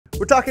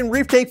We're talking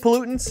reef tank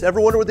pollutants.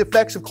 Ever wonder what the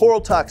effects of coral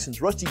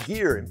toxins, rusty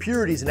gear,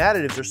 impurities and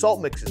additives or salt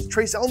mixes,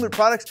 trace element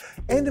products,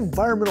 and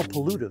environmental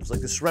pollutants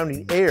like the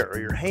surrounding air or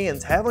your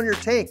hands have on your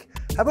tank?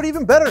 How about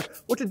even better,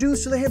 what to do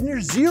so they have near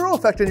zero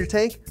effect on your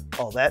tank?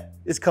 All that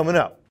is coming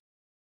up.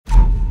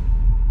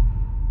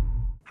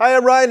 Hi,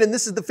 I'm Ryan, and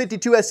this is the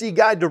 52SE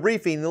Guide to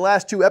Reefing. In the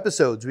last two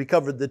episodes, we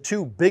covered the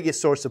two biggest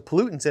sources of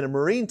pollutants in a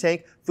marine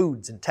tank,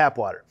 foods and tap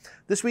water.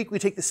 This week, we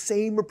take the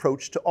same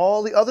approach to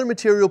all the other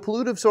material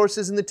pollutive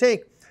sources in the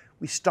tank.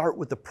 We start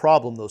with the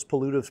problem those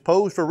pollutants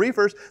pose for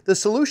reefers, the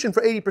solution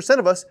for 80%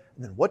 of us,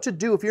 and then what to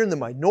do if you're in the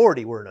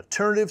minority where an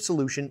alternative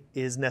solution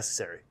is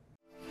necessary.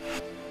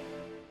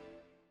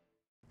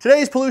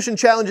 Today's pollution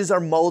challenges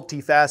are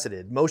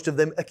multifaceted, most of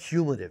them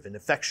accumulative, and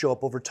effects show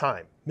up over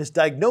time.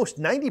 Misdiagnosed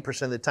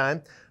 90% of the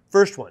time.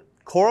 First one,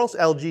 corals,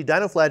 algae,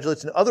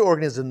 dinoflagellates, and other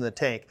organisms in the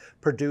tank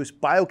produce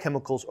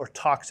biochemicals or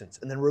toxins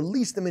and then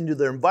release them into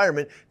their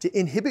environment to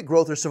inhibit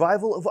growth or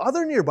survival of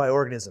other nearby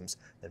organisms,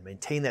 then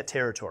maintain that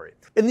territory.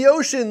 In the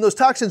ocean, those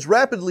toxins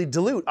rapidly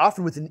dilute,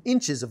 often within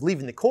inches of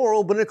leaving the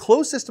coral, but in a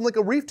closed system like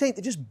a reef tank,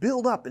 they just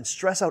build up and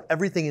stress out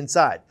everything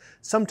inside,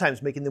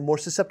 sometimes making them more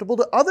susceptible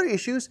to other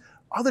issues,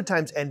 other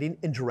times ending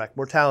in direct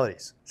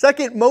mortalities.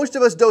 Second, most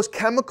of us dose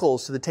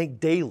chemicals to the tank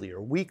daily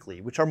or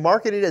weekly, which are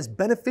marketed as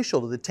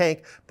beneficial to the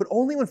tank, but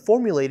only when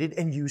formulated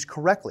and used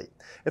correctly.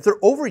 If they're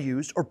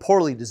overused or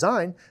poorly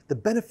designed, the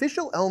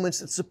beneficial elements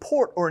that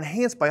support or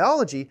enhance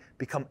biology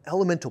become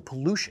elemental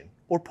pollution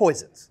or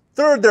poisons.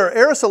 Third, there are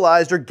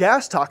aerosolized or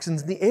gas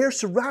toxins in the air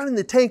surrounding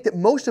the tank that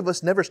most of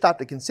us never stop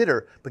to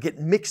consider, but get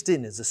mixed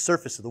in as the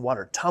surface of the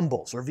water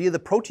tumbles or via the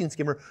protein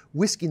skimmer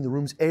whisking the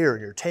room's air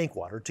and your tank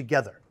water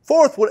together.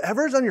 Fourth,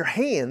 whatever's on your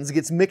hands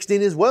gets mixed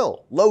in as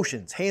well.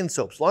 Lotions, hand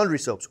soaps, laundry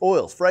soaps,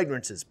 oils,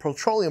 fragrances,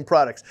 petroleum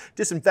products,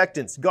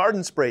 disinfectants,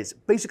 garden sprays,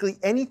 basically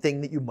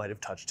anything that you might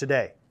have touched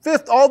today.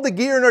 Fifth, all the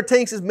gear in our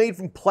tanks is made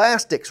from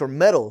plastics or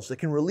metals that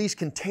can release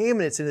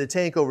contaminants into the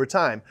tank over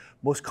time,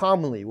 most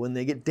commonly when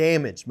they get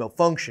damaged,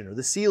 malfunction, or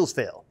the seals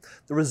fail.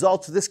 The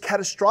results of this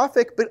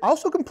catastrophic, but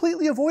also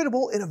completely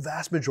avoidable in a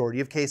vast majority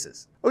of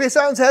cases. Okay,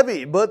 sounds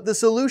heavy, but the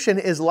solution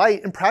is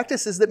light and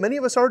practices that many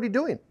of us are already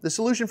doing. The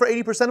solution for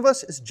 80% of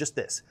us is just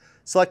this.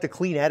 Select a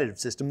clean additive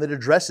system that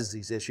addresses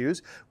these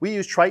issues. We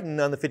use Triton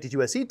on the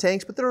 52SE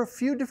tanks, but there are a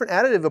few different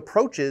additive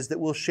approaches that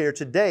we'll share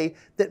today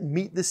that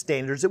meet the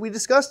standards that we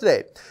discussed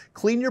today.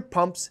 Clean your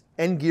pumps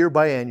and gear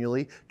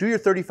biannually, do your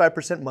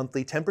 35%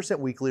 monthly, 10%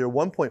 weekly, or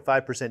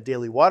 1.5%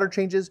 daily water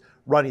changes,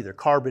 run either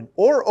carbon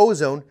or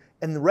ozone,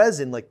 and the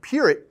resin like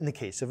Purit in the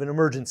case of an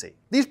emergency.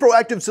 These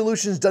proactive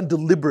solutions done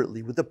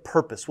deliberately with a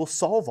purpose will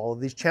solve all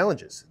of these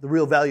challenges. The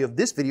real value of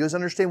this video is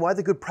understand why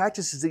the good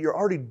practices that you're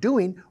already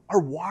doing are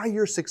why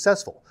you're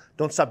successful.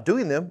 Don't stop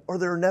doing them or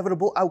their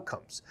inevitable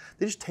outcomes.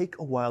 They just take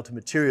a while to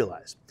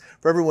materialize.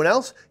 For everyone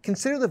else,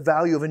 consider the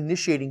value of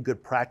initiating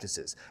good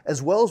practices,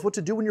 as well as what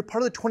to do when you're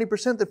part of the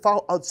 20% that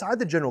fall outside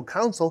the general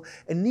counsel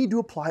and need to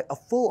apply a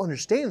full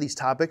understanding of these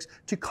topics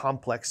to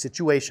complex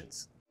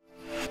situations.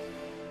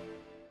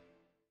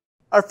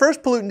 Our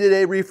first pollutant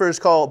today, reefer, is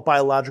called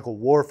biological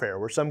warfare,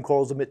 where some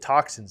corals emit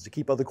toxins to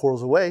keep other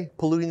corals away,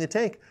 polluting the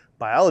tank.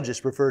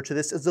 Biologists refer to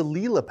this as the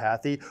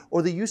allelopathy,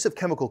 or the use of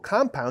chemical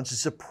compounds to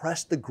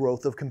suppress the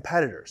growth of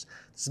competitors.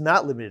 It's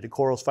not limited to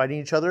corals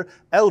fighting each other.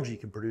 Algae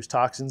can produce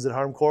toxins that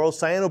harm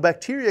corals.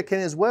 Cyanobacteria can,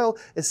 as well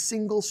as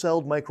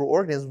single-celled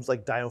microorganisms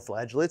like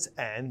dinoflagellates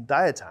and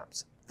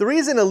diatoms. The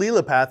reason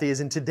allelopathy is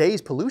in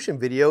today's pollution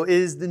video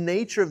is the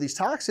nature of these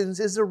toxins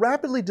is they're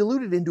rapidly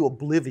diluted into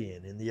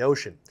oblivion in the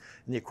ocean.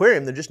 In the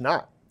aquarium, they're just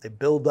not. They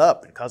build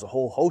up and cause a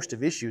whole host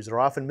of issues that are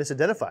often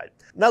misidentified.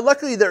 Now,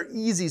 luckily, there are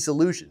easy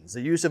solutions.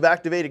 The use of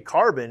activated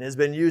carbon has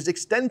been used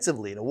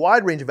extensively in a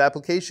wide range of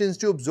applications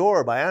to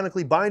absorb,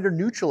 ionically bind, or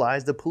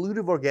neutralize the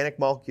pollutive organic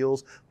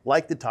molecules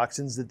like the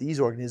toxins that these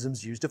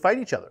organisms use to fight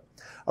each other.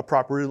 A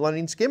properly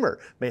running skimmer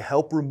may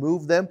help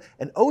remove them,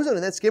 and ozone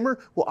in that skimmer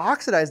will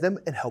oxidize them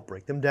and help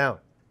break them down.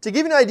 To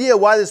give you an idea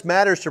why this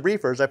matters to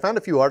reefers, I found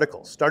a few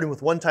articles, starting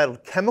with one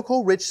titled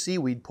Chemical-Rich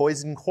Seaweed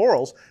Poison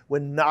Corals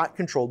When Not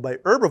Controlled by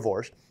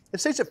Herbivores. It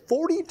states that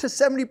 40 to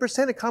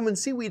 70% of common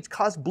seaweeds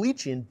cause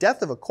bleaching and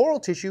death of a coral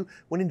tissue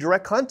when in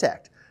direct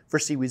contact. For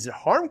seaweeds that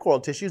harm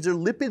coral tissues, their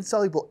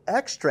lipid-soluble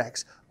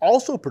extracts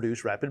also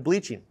produce rapid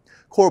bleaching.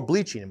 Coral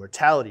bleaching and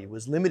mortality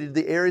was limited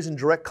to the areas in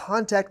direct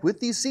contact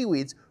with these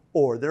seaweeds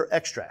or their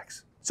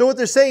extracts. So what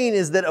they're saying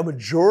is that a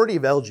majority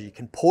of algae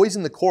can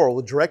poison the coral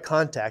with direct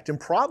contact, and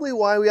probably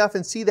why we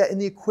often see that in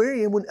the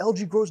aquarium when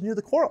algae grows near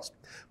the corals,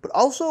 but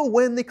also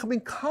when they come in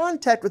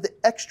contact with the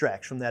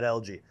extracts from that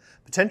algae,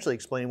 potentially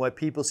explaining why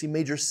people see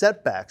major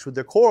setbacks with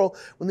their coral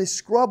when they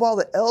scrub all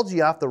the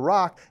algae off the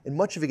rock and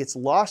much of it gets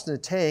lost in the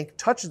tank,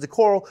 touches the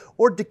coral,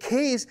 or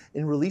decays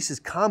and releases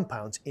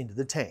compounds into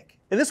the tank.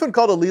 In this one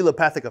called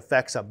Allelopathic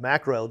Effects on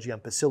Macroalgae on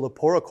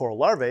Passillopora Coral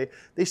Larvae,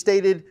 they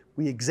stated,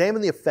 we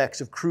examined the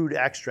effects of crude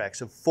extracts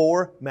of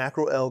 4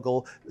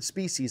 macroalgal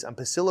species on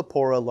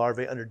Passillopora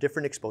larvae under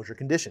different exposure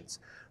conditions.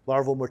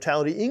 Larval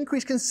mortality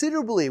increased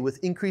considerably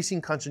with increasing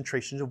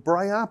concentrations of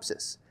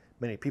Bryopsis.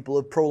 Many people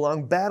have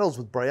prolonged battles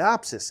with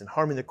bryopsis and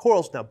harming the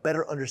corals now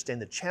better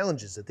understand the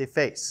challenges that they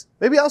face.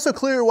 Maybe also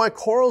clear why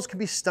corals can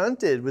be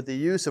stunted with the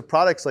use of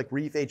products like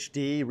Reef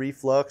HD,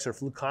 Reflux, or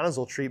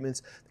fluconazole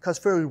treatments that cause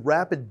fairly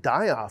rapid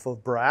die-off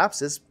of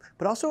bryopsis,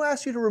 but also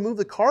ask you to remove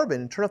the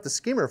carbon and turn off the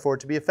skimmer for it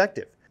to be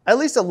effective. At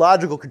least a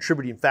logical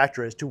contributing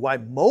factor as to why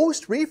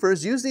most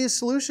reefers use these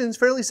solutions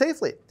fairly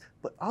safely,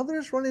 but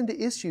others run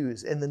into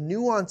issues and the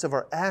nuance of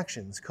our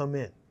actions come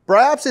in.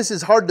 Bryopsis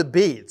is hard to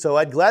beat, so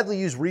I'd gladly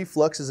use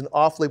Reflux as an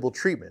off-label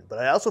treatment, but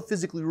I also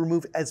physically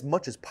remove as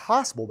much as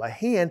possible by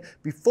hand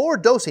before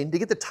dosing to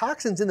get the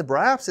toxins in the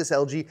bryopsis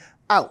algae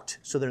out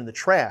so they're in the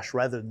trash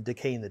rather than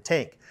decaying the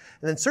tank.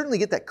 And then certainly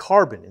get that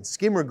carbon and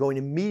skimmer going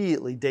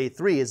immediately day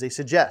 3 as they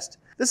suggest.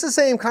 This is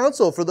the same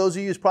counsel for those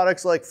who use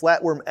products like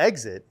Flatworm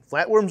Exit.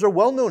 Flatworms are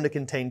well known to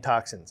contain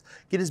toxins.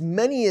 Get as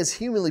many as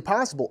humanly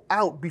possible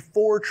out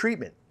before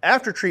treatment,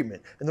 after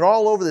treatment, and they're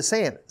all over the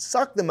sand.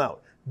 Suck them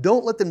out.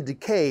 Don't let them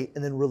decay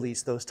and then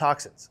release those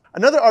toxins.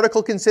 Another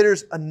article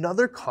considers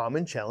another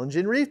common challenge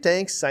in reef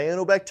tanks,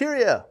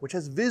 cyanobacteria, which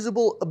has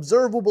visible,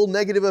 observable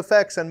negative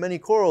effects on many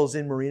corals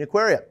in marine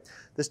aquaria.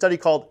 The study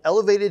called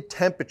Elevated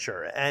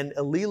Temperature and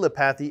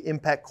Allelopathy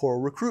Impact Coral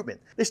Recruitment.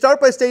 They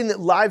start by stating that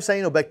live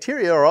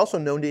cyanobacteria are also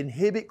known to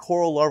inhibit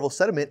coral larval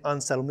sediment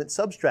on settlement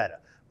substrata,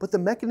 but the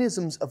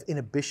mechanisms of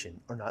inhibition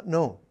are not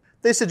known.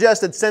 They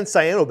suggest that since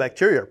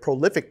cyanobacteria are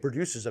prolific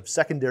producers of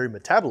secondary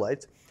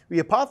metabolites, we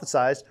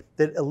hypothesized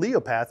that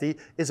allelopathy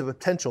is a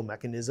potential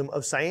mechanism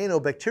of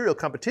cyanobacterial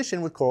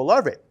competition with coral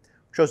larvae.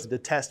 We chose to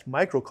test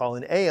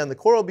microcolon A on the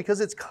coral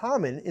because it's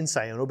common in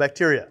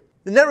cyanobacteria.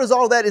 The net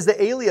result of that is the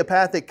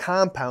allelopathic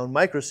compound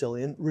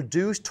microcillion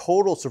reduced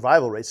total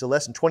survival rates to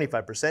less than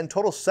 25%,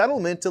 total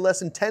settlement to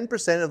less than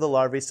 10% of the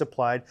larvae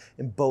supplied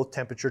in both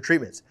temperature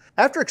treatments.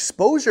 After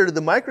exposure to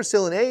the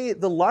microcillion A,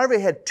 the larvae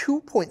had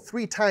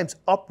 2.3 times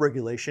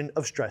upregulation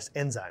of stress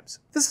enzymes.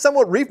 This is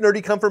somewhat reef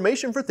nerdy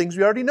confirmation for things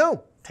we already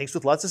know. Tanks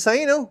with lots of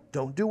cyano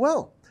don't do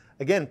well.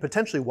 Again,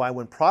 potentially why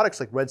when products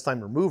like red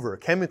slime remover or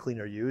chemiclean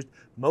are used,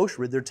 most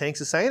rid their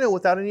tanks of cyano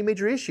without any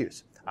major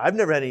issues. I've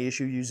never had any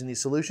issue using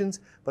these solutions,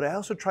 but I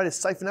also try to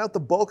siphon out the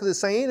bulk of the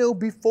cyano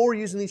before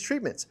using these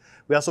treatments.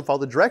 We also follow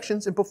the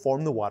directions and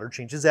perform the water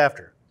changes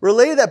after.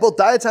 Related that both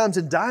diatoms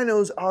and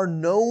dinos are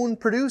known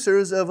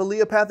producers of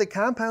allelopathic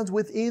compounds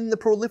within the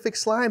prolific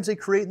slimes they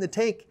create in the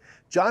tank.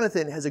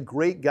 Jonathan has a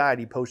great guide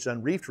he posted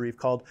on Reef to Reef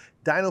called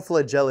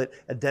Dinoflagellate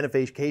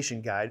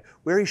Identification Guide,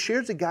 where he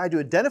shares a guide to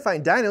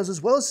identifying dinos as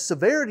well as the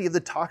severity of the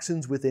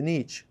toxins within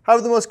each.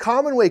 However, the most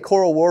common way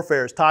coral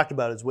warfare is talked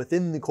about is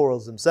within the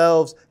corals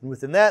themselves, and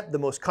within that, the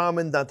most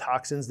common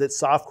toxins that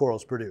soft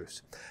corals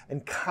produce.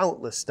 And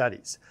countless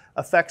studies.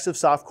 Effects of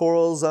soft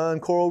corals on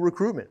coral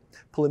recruitment.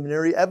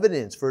 Preliminary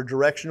evidence for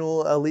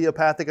directional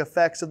allelopathic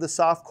effects of the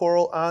soft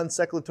coral on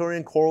secretarian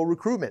and coral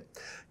recruitment.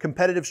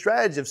 Competitive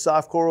strategy of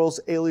soft corals'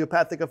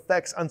 allelopathic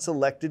effects on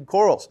selected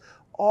corals.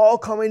 All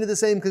coming to the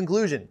same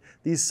conclusion.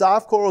 These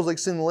soft corals like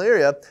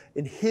Simularia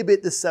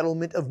inhibit the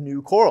settlement of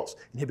new corals,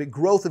 inhibit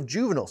growth of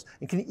juveniles,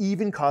 and can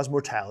even cause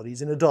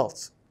mortalities in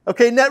adults.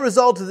 Okay, net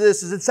result of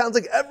this is it sounds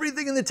like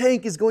everything in the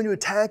tank is going to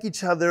attack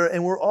each other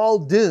and we're all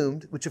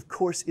doomed, which of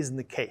course isn't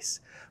the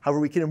case. However,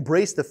 we can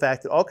embrace the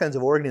fact that all kinds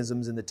of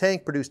organisms in the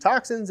tank produce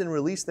toxins and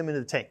release them into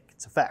the tank.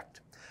 It's a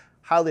fact.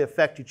 How they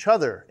affect each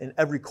other and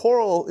every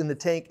coral in the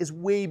tank is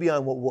way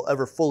beyond what we'll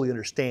ever fully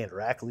understand or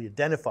accurately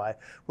identify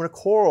when a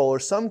coral or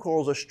some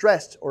corals are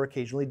stressed or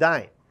occasionally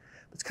dying.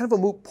 But it's kind of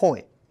a moot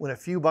point. When a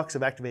few bucks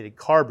of activated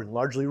carbon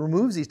largely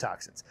removes these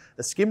toxins,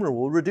 a skimmer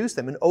will reduce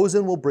them and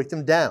ozone will break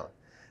them down.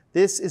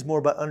 This is more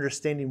about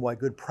understanding why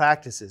good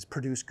practices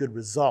produce good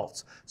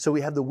results, so we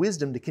have the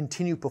wisdom to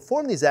continue to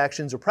perform these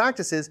actions or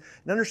practices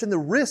and understand the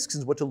risks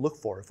and what to look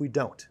for if we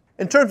don't.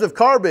 In terms of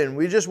carbon,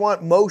 we just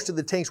want most of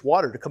the tank's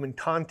water to come in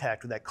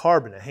contact with that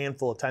carbon a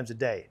handful of times a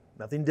day.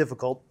 Nothing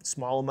difficult. A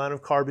small amount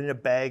of carbon in a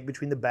bag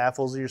between the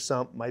baffles of your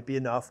sump might be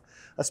enough.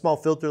 A small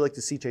filter like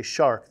the CJ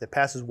Shark that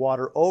passes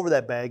water over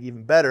that bag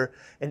even better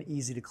and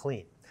easy to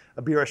clean.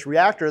 A BRS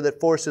reactor that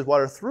forces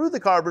water through the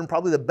carbon,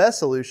 probably the best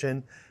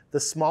solution. The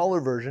smaller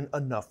version,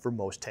 enough for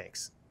most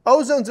tanks.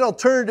 Ozone's an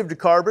alternative to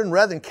carbon.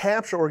 Rather than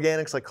capture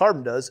organics like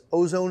carbon does,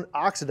 ozone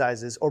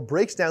oxidizes or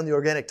breaks down the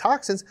organic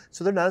toxins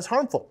so they're not as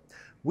harmful.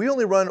 We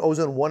only run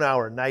ozone 1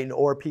 hour at night and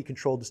ORP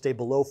controlled to stay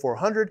below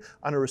 400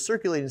 on a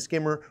recirculating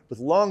skimmer with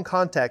long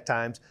contact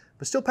times,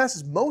 but still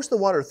passes most of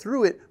the water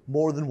through it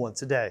more than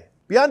once a day.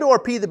 Beyond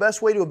ORP, the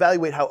best way to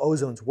evaluate how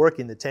ozone's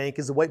working in the tank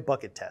is the white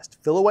bucket test.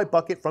 Fill a white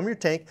bucket from your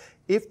tank.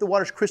 If the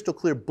water's crystal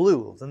clear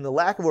blue, then the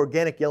lack of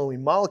organic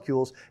yellowing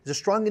molecules is a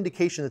strong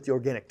indication that the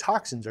organic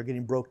toxins are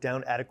getting broke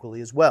down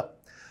adequately as well.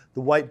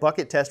 The white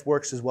bucket test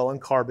works as well on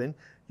carbon.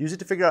 Use it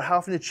to figure out how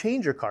often to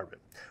change your carbon.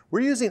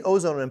 We're using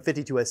ozone on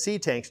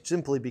M52SC tanks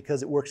simply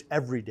because it works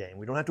every day and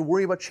we don't have to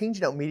worry about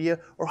changing out media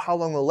or how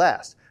long they'll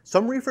last.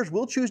 Some reefers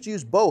will choose to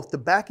use both to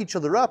back each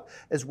other up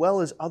as well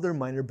as other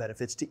minor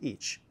benefits to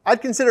each.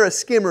 I'd consider a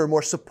skimmer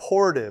more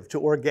supportive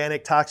to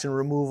organic toxin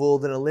removal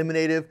than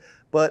eliminative,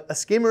 but a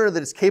skimmer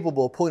that is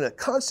capable of pulling a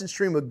constant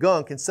stream of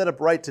gunk and set up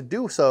right to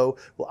do so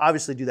will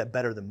obviously do that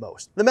better than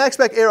most. The Max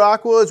Spec Air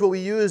Aqua is what we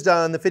used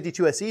on the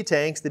 52 SE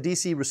tanks. The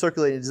DC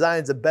recirculating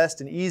design is the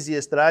best and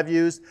easiest that I've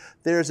used.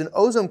 There's an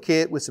ozone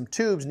kit with some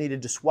tubes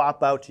needed to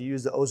swap out to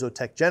use the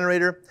Ozotech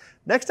generator.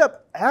 Next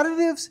up,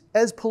 additives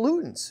as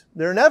pollutants.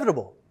 They're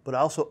inevitable, but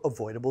also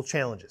avoidable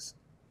challenges.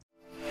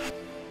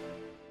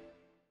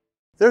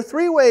 There are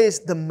three ways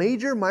the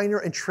major, minor,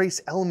 and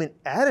trace element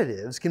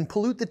additives can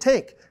pollute the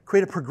tank,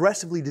 create a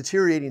progressively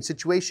deteriorating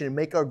situation, and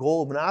make our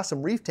goal of an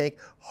awesome reef tank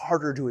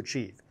harder to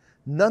achieve.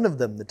 None of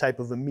them the type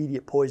of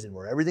immediate poison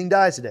where everything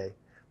dies today,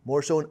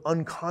 more so an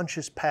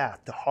unconscious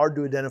path to hard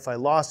to identify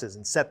losses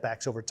and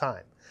setbacks over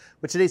time.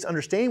 What today's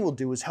understanding will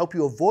do is help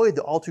you avoid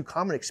the all too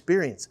common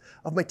experience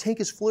of my tank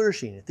is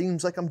flourishing, it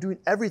seems like I'm doing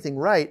everything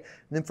right, and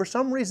then for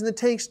some reason the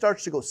tank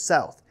starts to go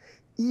south,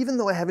 even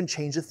though I haven't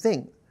changed a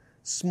thing.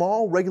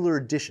 Small regular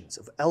additions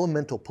of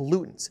elemental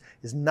pollutants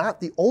is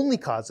not the only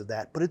cause of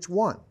that, but it's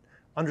one.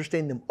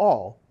 Understanding them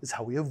all is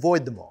how we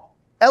avoid them all.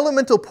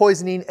 Elemental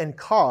poisoning and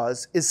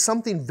cause is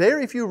something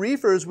very few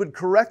reefers would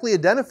correctly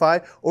identify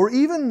or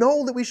even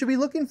know that we should be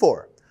looking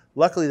for.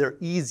 Luckily, they're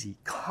easy,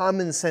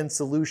 common sense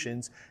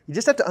solutions. You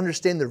just have to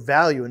understand their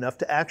value enough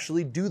to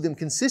actually do them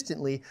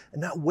consistently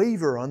and not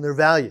waver on their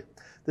value.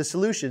 The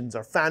solutions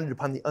are founded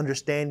upon the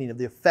understanding of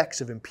the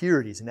effects of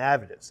impurities and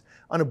additives,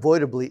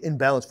 unavoidably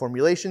imbalanced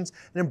formulations,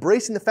 and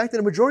embracing the fact that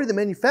a majority of the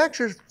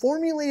manufacturers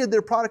formulated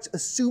their products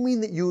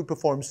assuming that you would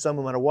perform some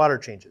amount of water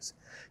changes.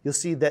 You'll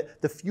see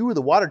that the fewer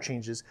the water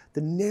changes,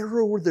 the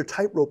narrower their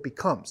tightrope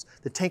becomes,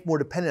 the tank more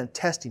dependent on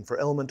testing for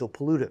elemental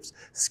pollutives,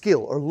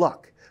 skill, or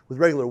luck. With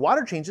regular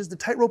water changes, the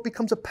tightrope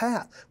becomes a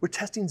path where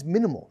testing is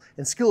minimal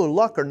and skill or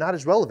luck are not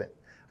as relevant.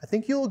 I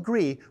think you'll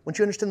agree once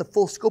you understand the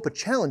full scope of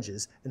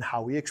challenges and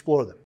how we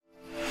explore them.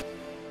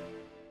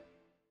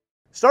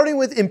 Starting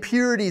with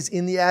impurities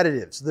in the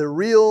additives. They're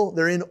real,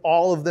 they're in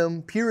all of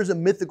them. Pure is a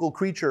mythical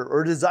creature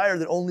or a desire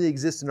that only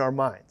exists in our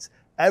minds.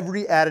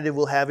 Every additive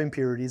will have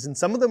impurities, and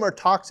some of them are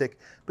toxic,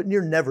 but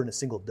near never in a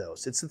single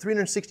dose. It's the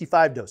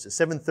 365 doses,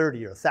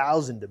 730 or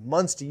 1,000,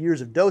 months to years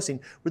of dosing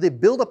where they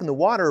build up in the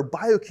water or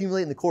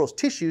bioaccumulate in the coral's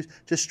tissues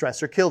to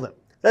stress or kill them.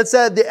 That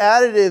said, the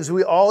additives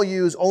we all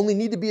use only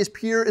need to be as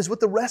pure as what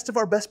the rest of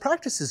our best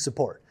practices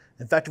support.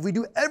 In fact, if we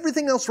do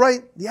everything else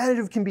right, the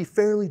additive can be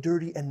fairly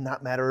dirty and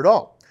not matter at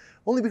all.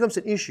 Only becomes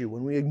an issue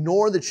when we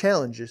ignore the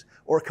challenges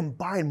or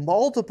combine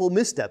multiple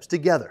missteps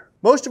together.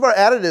 Most of our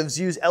additives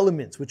use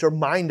elements which are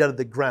mined out of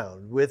the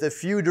ground, with a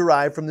few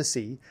derived from the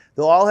sea.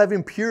 They'll all have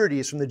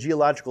impurities from the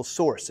geological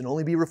source and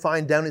only be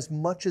refined down as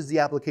much as the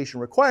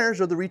application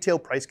requires or the retail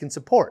price can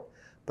support.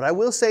 But I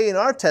will say in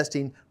our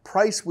testing,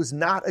 price was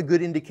not a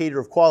good indicator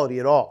of quality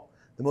at all.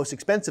 The most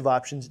expensive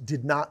options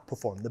did not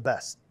perform the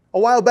best. A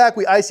while back,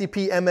 we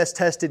ICP MS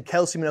tested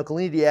calcium and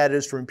alkalinity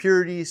additives for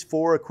impurities,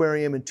 4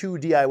 aquarium and 2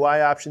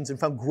 DIY options, and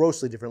found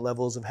grossly different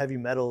levels of heavy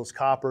metals,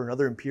 copper, and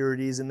other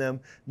impurities in them.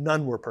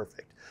 None were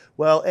perfect.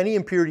 Well, any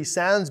impurity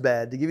sounds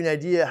bad. To give you an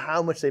idea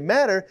how much they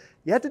matter,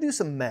 you have to do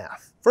some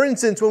math. For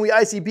instance, when we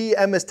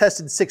ICP MS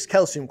tested 6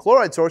 calcium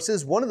chloride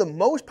sources, one of the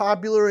most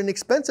popular and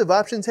expensive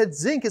options had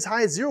zinc as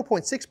high as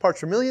 0.6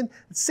 parts per million.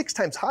 It's 6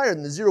 times higher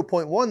than the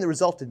 0.1 that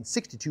resulted in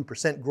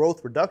 62%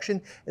 growth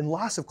reduction and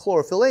loss of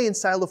chlorophyll A in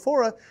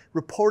Saltwater,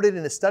 reported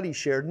in a study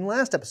shared in the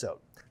last episode.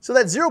 So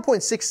that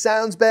 0.6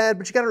 sounds bad,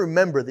 but you gotta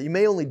remember that you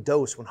may only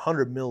dose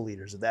 100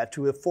 milliliters of that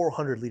to a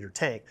 400-liter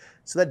tank.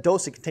 So that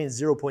dose that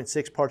contains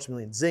 0.6 parts per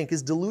million zinc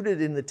is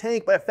diluted in the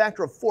tank by a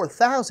factor of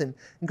 4,000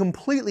 and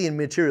completely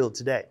immaterial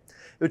today.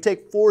 It would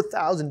take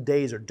 4,000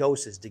 days or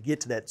doses to get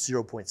to that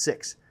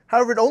 0.6.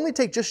 However, it'd only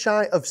take just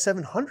shy of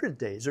 700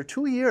 days or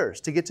 2 years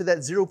to get to that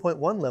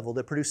 0.1 level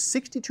that produced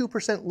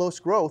 62% loss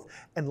growth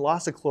and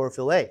loss of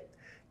chlorophyll A.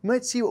 You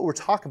might see what we're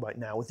talking about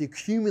now with the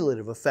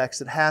accumulative effects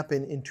that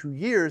happen in 2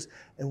 years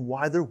and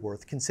why they're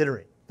worth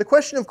considering. The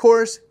question, of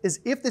course, is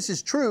if this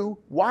is true,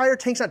 why are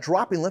tanks not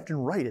dropping left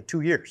and right at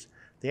 2 years?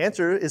 The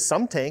answer is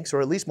some tanks, or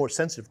at least more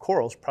sensitive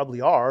corals, probably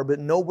are, but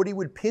nobody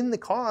would pin the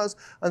cause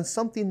on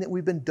something that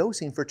we've been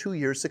dosing for 2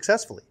 years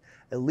successfully,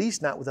 at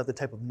least not without the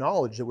type of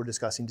knowledge that we're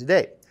discussing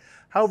today.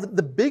 However,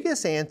 the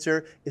biggest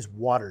answer is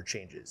water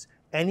changes.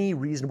 Any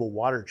reasonable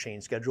water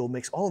change schedule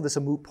makes all of this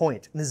a moot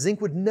point, and the zinc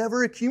would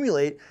never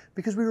accumulate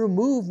because we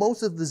remove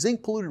most of the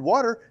zinc polluted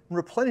water and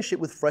replenish it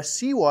with fresh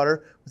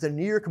seawater with a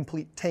near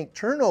complete tank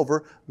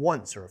turnover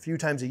once or a few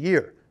times a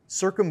year,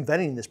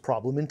 circumventing this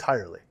problem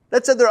entirely.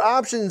 That said, there are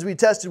options we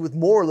tested with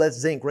more or less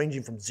zinc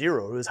ranging from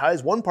 0 to as high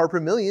as 1 part per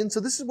million, so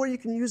this is where you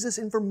can use this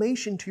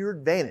information to your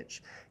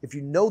advantage. If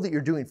you know that you're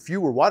doing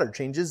fewer water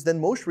changes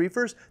than most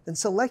reefers, then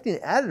selecting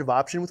an additive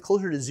option with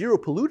closer to 0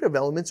 pollutive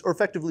elements or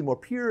effectively more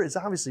pure is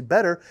obviously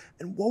better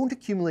and won't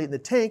accumulate in the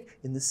tank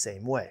in the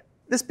same way.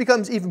 This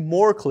becomes even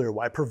more clear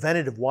why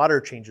preventative water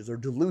changes or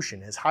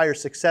dilution has higher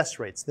success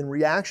rates than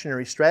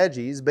reactionary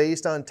strategies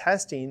based on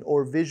testing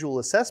or visual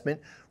assessment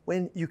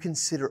when you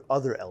consider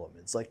other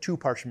elements like 2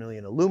 parts per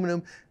million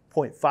aluminum,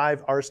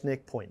 0.5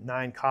 arsenic,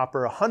 0.9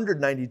 copper,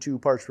 192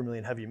 parts per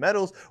million heavy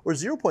metals, or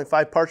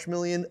 0.5 parts per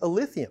million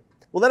lithium.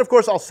 Well, that of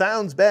course all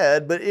sounds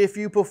bad, but if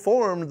you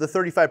performed the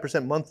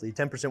 35% monthly,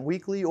 10%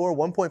 weekly, or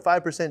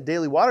 1.5%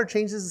 daily water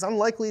changes, it's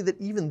unlikely that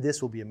even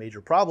this will be a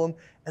major problem,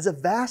 as a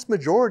vast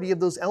majority of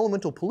those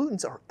elemental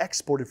pollutants are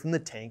exported from the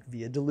tank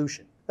via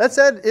dilution. That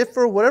said, if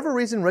for whatever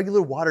reason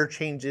regular water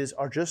changes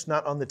are just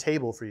not on the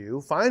table for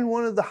you, find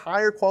one of the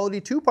higher quality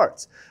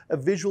two-parts. A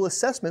visual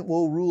assessment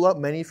will rule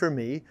out many for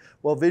me.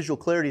 While visual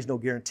clarity is no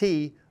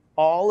guarantee,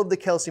 all of the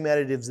calcium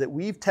additives that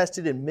we've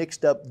tested and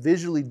mixed up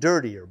visually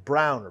dirty or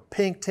brown or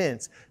pink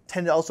tints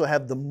tend to also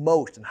have the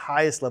most and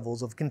highest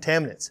levels of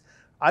contaminants.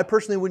 I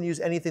personally wouldn't use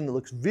anything that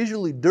looks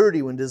visually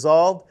dirty when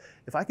dissolved.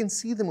 If I can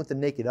see them with the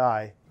naked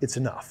eye, it's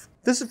enough.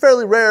 This is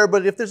fairly rare,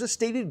 but if there's a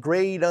stated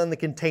grade on the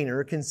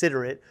container,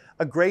 consider it.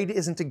 A grade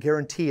isn't a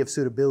guarantee of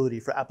suitability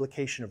for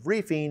application of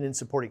reefing and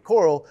supporting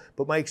coral,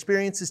 but my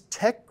experience is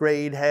tech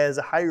grade has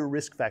a higher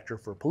risk factor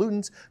for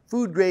pollutants.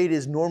 Food grade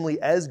is normally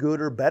as good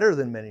or better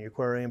than many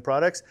aquarium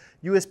products.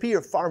 USP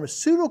or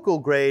pharmaceutical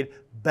grade,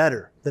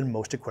 better than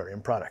most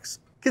aquarium products.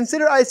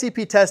 Consider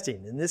ICP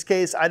testing. In this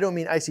case, I don't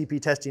mean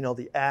ICP testing all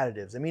the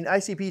additives. I mean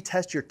ICP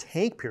test your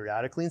tank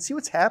periodically and see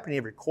what's happening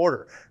every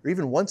quarter, or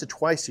even once or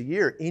twice a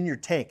year in your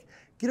tank.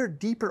 Get a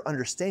deeper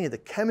understanding of the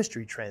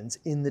chemistry trends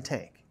in the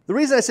tank. The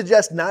reason I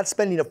suggest not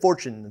spending a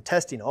fortune in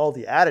testing all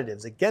the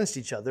additives against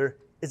each other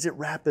is it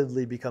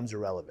rapidly becomes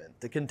irrelevant.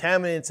 The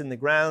contaminants in the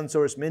ground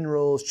source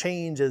minerals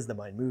change as the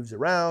mine moves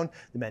around.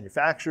 The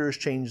manufacturers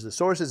change the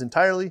sources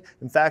entirely.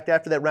 In fact,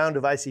 after that round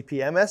of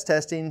ICP MS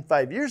testing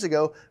 5 years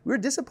ago, we were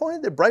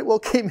disappointed that Brightwell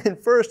came in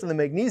first on the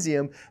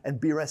magnesium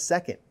and BRS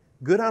second.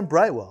 Good on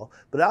Brightwell,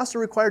 but it also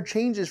required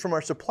changes from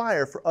our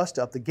supplier for us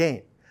to up the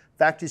game.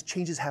 Fact is,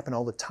 changes happen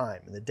all the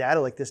time, and the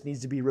data like this needs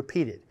to be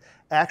repeated.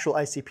 Actual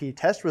ICP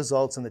test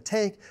results in the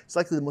tank is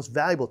likely the most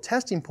valuable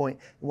testing point,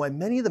 and why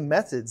many of the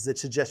methods that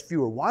suggest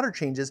fewer water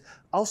changes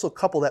also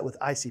couple that with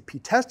ICP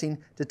testing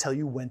to tell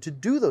you when to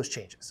do those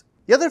changes.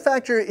 The other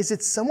factor is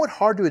it's somewhat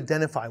hard to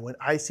identify when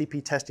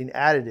ICP testing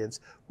additives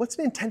what's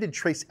an intended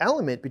trace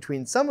element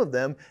between some of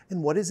them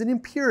and what is an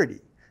impurity.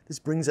 This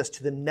brings us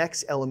to the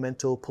next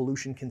elemental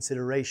pollution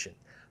consideration: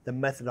 the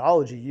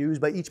methodology used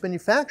by each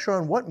manufacturer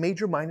on what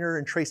major, minor,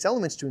 and trace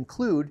elements to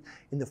include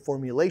in the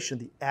formulation of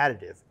the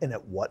additive and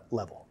at what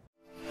level.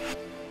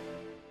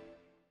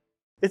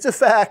 It's a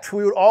fact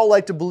we would all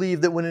like to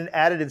believe that when an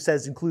additive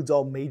says includes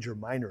all major,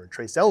 minor, and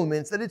trace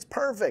elements, that it's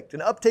perfect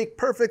and uptake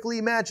perfectly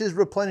matches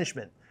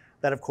replenishment.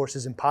 That of course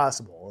is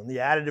impossible, and the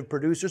additive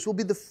producers will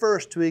be the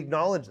first to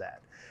acknowledge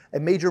that. A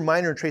major,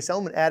 minor, and trace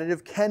element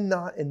additive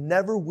cannot and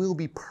never will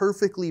be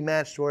perfectly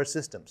matched to our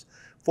systems.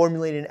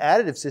 Formulating an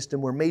additive system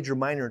where major,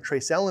 minor, and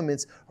trace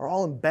elements are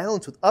all in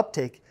balance with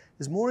uptake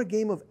is more a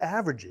game of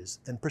averages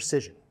than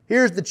precision.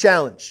 Here's the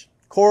challenge.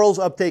 Corals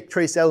uptake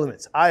trace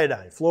elements: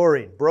 iodine,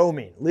 fluorine,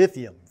 bromine,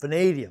 lithium,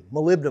 vanadium,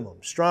 molybdenum,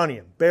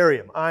 strontium,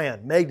 barium, iron,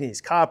 manganese,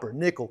 copper,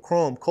 nickel,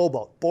 chrome,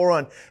 cobalt,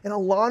 boron, and a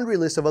laundry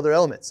list of other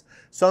elements.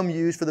 Some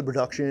used for the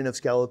production of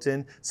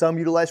skeleton, some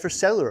utilized for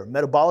cellular,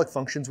 metabolic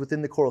functions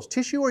within the coral's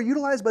tissue, or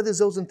utilized by the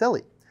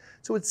zooxanthellae.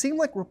 So it seemed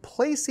like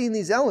replacing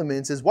these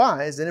elements is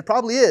wise, and it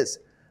probably is,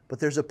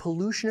 but there's a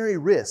pollutionary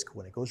risk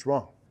when it goes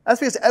wrong. That's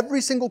because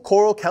every single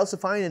coral,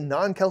 calcifying and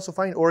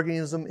non-calcifying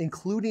organism,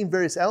 including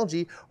various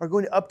algae, are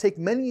going to uptake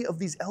many of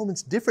these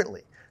elements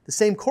differently. The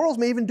same corals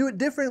may even do it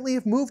differently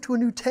if moved to a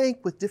new tank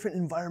with different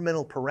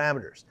environmental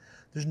parameters.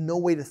 There's no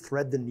way to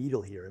thread the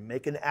needle here and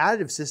make an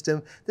additive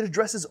system that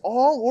addresses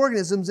all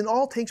organisms in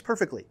all tanks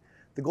perfectly.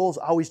 The goal is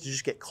always to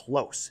just get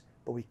close,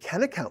 but we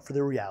can account for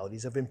the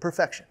realities of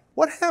imperfection.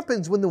 What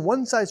happens when the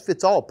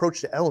one-size-fits-all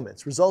approach to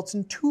elements results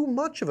in too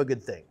much of a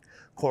good thing?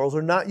 Corals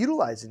are not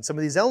utilizing some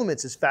of these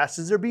elements as fast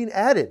as they're being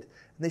added,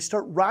 and they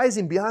start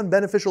rising beyond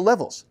beneficial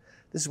levels.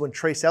 This is when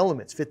trace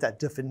elements fit that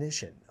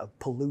definition of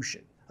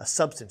pollution, a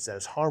substance that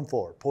has harmful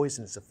or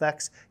poisonous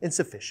effects in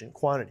sufficient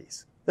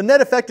quantities. The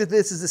net effect of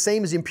this is the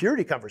same as the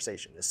impurity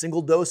conversation. A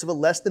single dose of a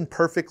less than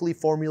perfectly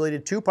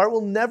formulated two-part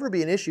will never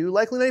be an issue,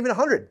 likely not even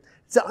 100.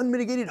 It's the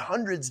unmitigated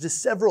hundreds to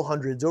several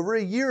hundreds over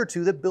a year or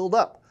two that build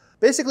up.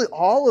 Basically,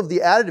 all of the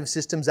additive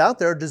systems out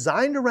there are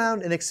designed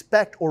around and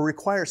expect or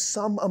require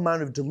some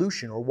amount of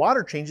dilution or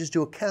water changes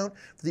to account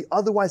for the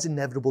otherwise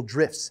inevitable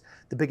drifts.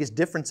 The biggest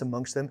difference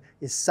amongst them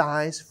is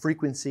size,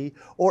 frequency,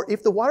 or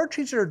if the water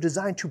changes are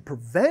designed to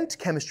prevent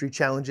chemistry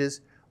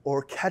challenges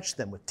or catch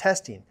them with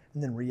testing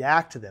and then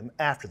react to them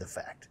after the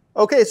fact.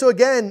 Okay, so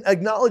again,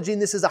 acknowledging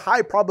this is a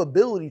high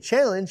probability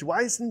challenge,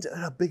 why isn't it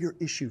a bigger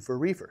issue for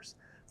reefers?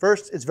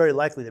 First, it's very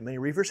likely that many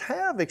reefers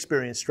have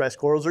experienced stress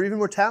corals or even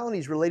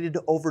mortalities related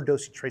to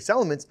overdosing trace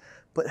elements,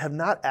 but have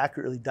not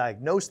accurately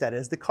diagnosed that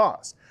as the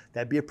cause.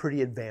 That'd be a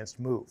pretty advanced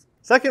move.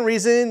 Second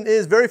reason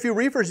is very few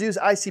reefers use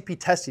ICP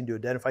testing to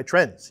identify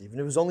trends, even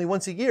if it was only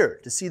once a year,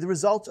 to see the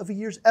results of a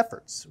year's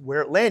efforts,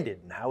 where it landed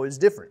and how it is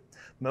different.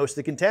 Most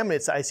of the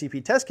contaminants the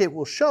ICP test kit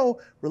will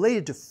show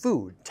related to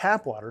food,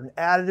 tap water, and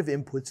additive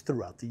inputs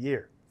throughout the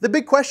year. The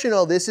big question in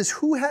all this is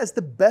who has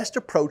the best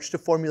approach to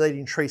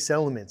formulating trace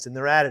elements in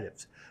their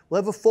additives.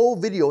 We'll have a full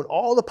video on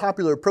all the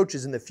popular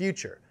approaches in the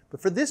future,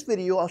 but for this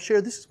video I'll share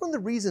this is one of the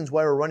reasons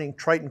why we're running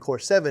Triton Core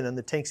 7 on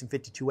the tanks in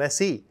 52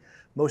 SE.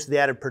 Most of the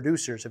additive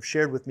producers have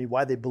shared with me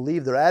why they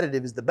believe their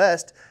additive is the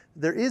best.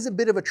 There is a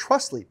bit of a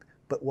trust leap,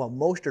 but while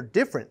most are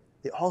different,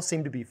 they all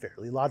seem to be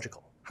fairly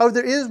logical. However,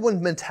 there is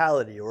one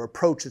mentality or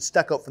approach that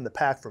stuck out from the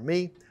pack for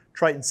me.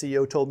 Triton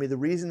CEO told me the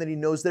reason that he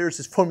knows theirs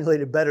is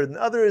formulated better than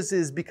others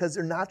is because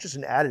they're not just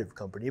an additive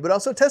company, but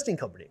also a testing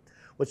company.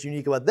 What's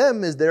unique about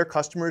them is their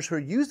customers who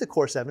use the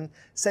Core 7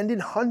 send in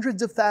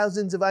hundreds of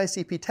thousands of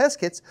ICP test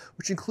kits,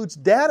 which includes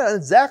data on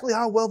exactly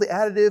how well the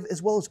additive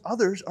as well as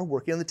others are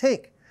working on the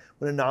tank.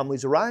 When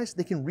anomalies arise,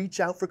 they can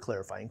reach out for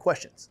clarifying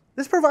questions.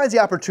 This provides the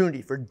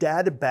opportunity for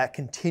data-backed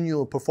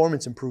continual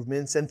performance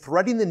improvements and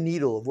threading the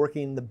needle of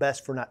working the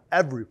best for not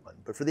everyone,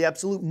 but for the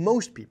absolute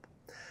most people.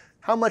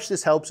 How much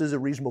this helps is a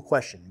reasonable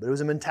question, but it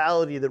was a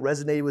mentality that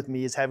resonated with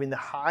me as having the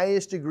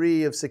highest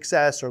degree of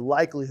success or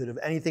likelihood of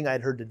anything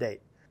I'd heard to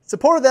date.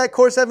 Support of that,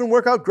 Core 7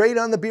 worked out great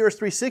on the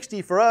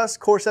BRS360 for us.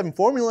 Core 7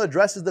 formula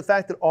addresses the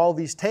fact that all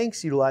these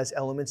tanks utilize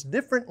elements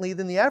differently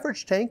than the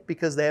average tank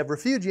because they have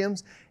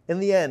refugiums. In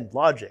the end,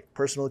 logic,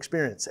 personal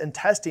experience, and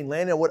testing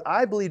landed on what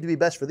I believe to be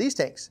best for these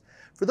tanks.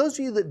 For those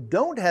of you that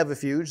don't have a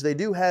refuge, they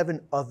do have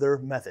in other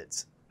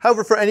methods.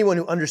 However, for anyone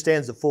who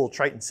understands the full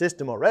Triton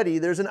system already,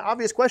 there's an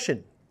obvious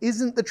question.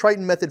 Isn't the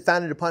Triton method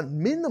founded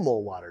upon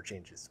minimal water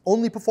changes,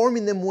 only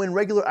performing them when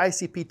regular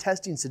ICP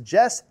testing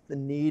suggests the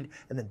need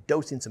and then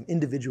dosing some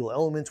individual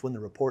elements when the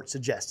report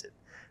suggested?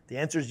 The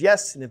answer is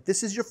yes, and if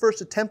this is your first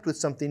attempt with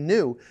something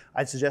new,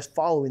 I'd suggest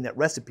following that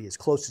recipe as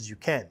close as you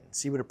can and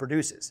see what it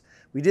produces.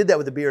 We did that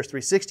with the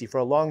BRS360 for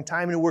a long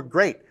time and it worked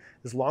great,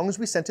 as long as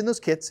we sent in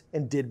those kits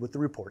and did what the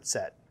report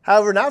said.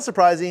 However, not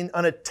surprising,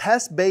 on a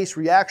test-based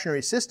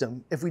reactionary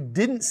system, if we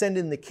didn't send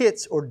in the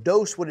kits or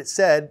dose what it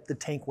said, the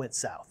tank went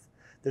south.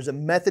 There's a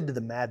method to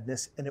the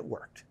madness, and it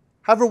worked.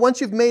 However,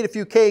 once you've made a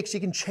few cakes, you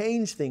can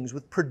change things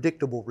with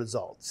predictable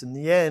results. In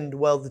the end,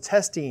 well, the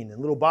testing in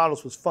little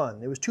bottles was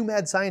fun. It was too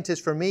mad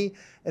scientist for me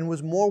and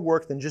was more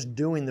work than just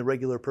doing the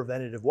regular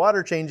preventative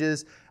water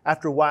changes.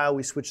 After a while,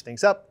 we switched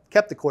things up,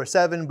 kept the Core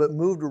 7, but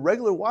moved a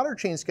regular water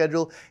change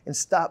schedule and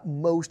stopped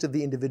most of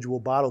the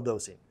individual bottle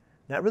dosing.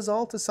 Net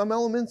result is some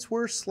elements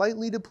were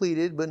slightly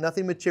depleted, but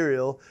nothing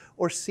material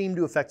or seemed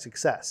to affect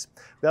success.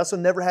 We also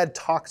never had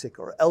toxic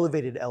or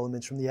elevated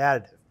elements from the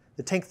additive.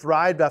 The tank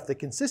thrived off the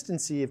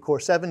consistency of Core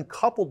 7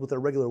 coupled with our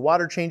regular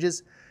water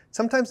changes.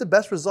 Sometimes the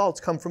best results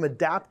come from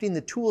adapting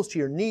the tools to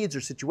your needs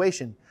or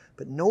situation,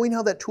 but knowing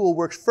how that tool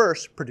works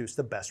first produced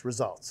the best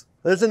results.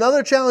 There's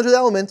another challenge with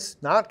elements,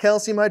 not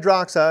calcium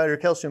hydroxide or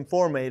calcium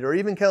formate or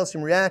even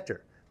calcium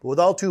reactor, but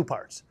with all two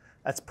parts.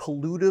 That's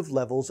pollutive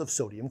levels of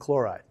sodium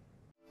chloride.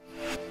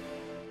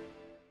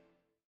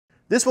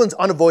 This one's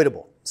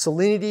unavoidable.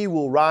 Salinity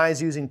will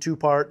rise using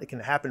two-part. It can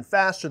happen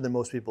faster than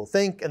most people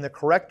think, and the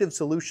corrective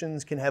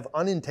solutions can have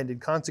unintended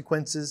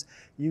consequences.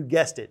 You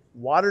guessed it,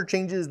 water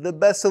change is the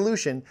best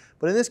solution,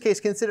 but in this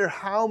case, consider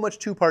how much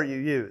two-part you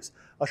use.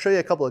 I'll show you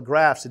a couple of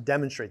graphs to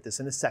demonstrate this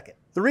in a second.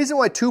 The reason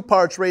why two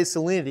parts raise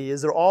salinity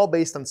is they're all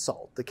based on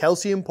salt. The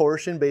calcium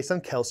portion based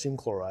on calcium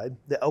chloride,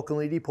 the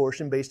alkalinity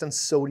portion based on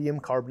sodium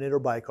carbonate or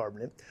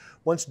bicarbonate.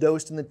 Once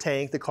dosed in the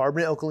tank, the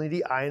carbonate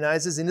alkalinity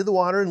ionizes into the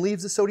water and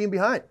leaves the sodium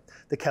behind.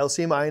 The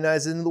calcium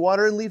ionizes into the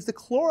water and leaves the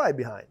chloride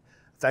behind,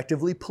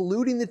 effectively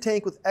polluting the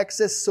tank with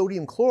excess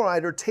sodium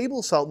chloride or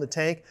table salt in the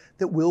tank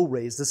that will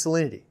raise the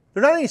salinity.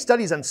 There are not any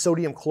studies on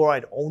sodium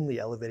chloride only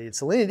elevated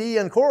salinity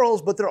on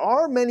corals, but there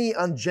are many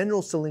on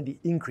general salinity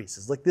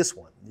increases like this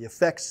one, the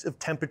effects of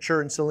temperature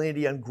and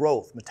salinity on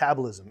growth,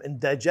 metabolism, and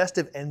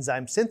digestive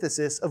enzyme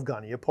synthesis of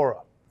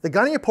Goniopora. The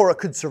Goniopora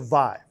could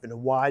survive in a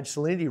wide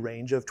salinity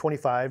range of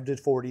 25 to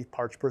 40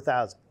 parts per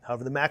thousand.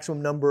 However, the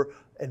maximum number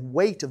and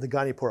weight of the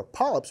Goniopora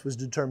polyps was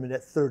determined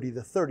at 30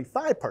 to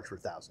 35 parts per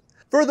thousand.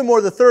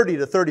 Furthermore, the 30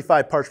 to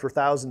 35 parts per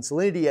thousand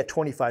salinity at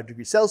 25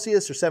 degrees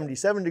Celsius or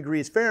 77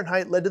 degrees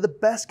Fahrenheit led to the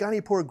best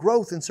Goniopora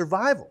growth and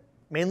survival,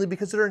 mainly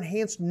because of their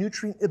enhanced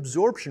nutrient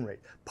absorption rate,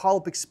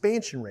 polyp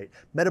expansion rate,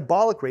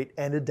 metabolic rate,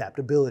 and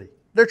adaptability.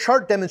 Their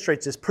chart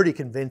demonstrates this pretty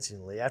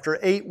convincingly. After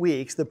 8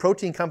 weeks, the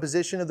protein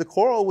composition of the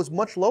coral was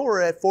much lower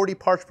at 40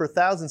 parts per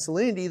thousand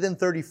salinity than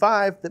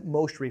 35 that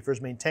most reefers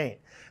maintain,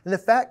 and the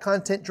fat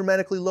content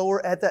dramatically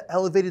lower at the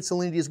elevated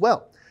salinity as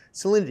well.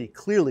 Salinity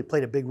clearly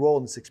played a big role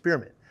in this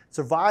experiment.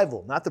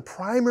 Survival, not the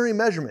primary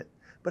measurement,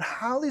 but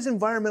how these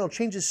environmental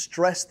changes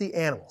stress the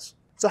animals.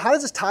 So how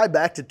does this tie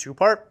back to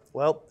two-part?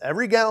 Well,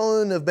 every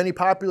gallon of many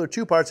popular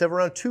two-parts have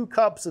around 2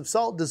 cups of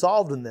salt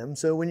dissolved in them,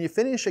 so when you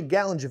finish a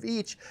gallon of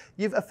each,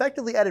 you've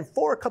effectively added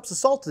 4 cups of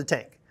salt to the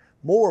tank,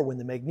 more when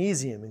the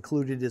magnesium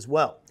included as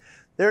well.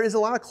 There is a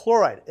lot of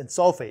chloride and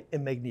sulfate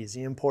in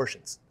magnesium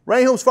portions.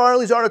 Ray Holmes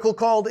Farley's article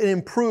called An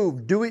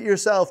Improved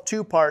Do-It-Yourself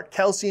Two-Part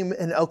Calcium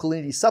and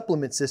Alkalinity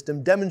Supplement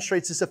System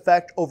demonstrates this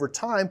effect over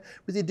time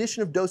with the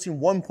addition of dosing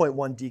 1.1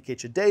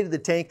 DKH a day to the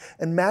tank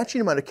and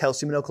matching amount of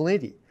calcium and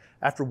alkalinity.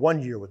 After 1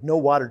 year with no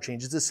water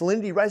changes, the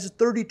salinity rises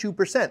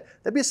 32%.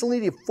 That'd be a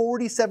salinity of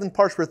 47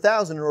 parts per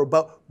thousand or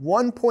about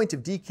 1 point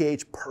of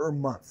DKH per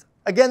month.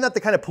 Again, not the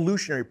kind of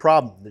pollutionary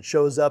problem that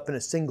shows up in a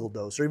single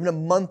dose or even a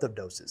month of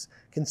doses.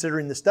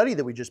 Considering the study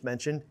that we just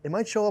mentioned, it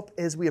might show up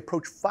as we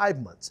approach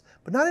 5 months,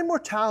 but not in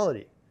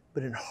mortality.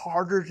 but in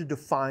harder to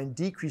define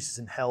decreases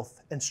in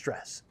health and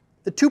stress.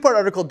 The two-part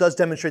article does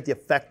demonstrate the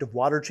effect of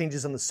water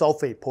changes on the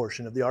sulfate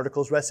portion of the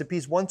article's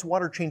recipes once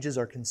water changes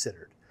are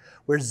considered.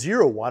 Where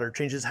 0 water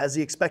changes has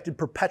the expected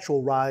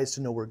perpetual rise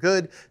to nowhere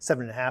good,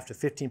 7.5% to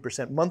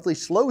 15% monthly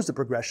slows the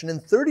progression, and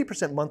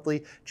 30%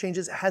 monthly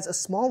changes has a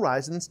small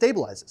rise and then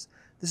stabilizes.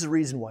 This is a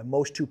reason why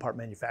most two-part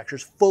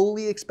manufacturers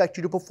fully expect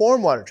you to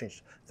perform water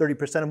changes,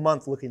 30% a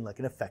month looking like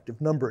an effective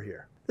number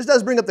here. This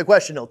does bring up the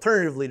question,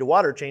 alternatively to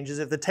water changes,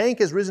 if the tank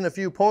has risen a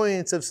few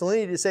points of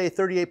salinity to say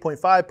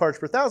 38.5 parts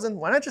per thousand,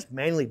 why not just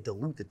manually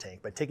dilute the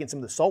tank by taking some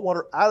of the salt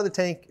water out of the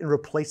tank and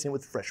replacing it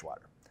with fresh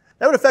water?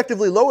 That would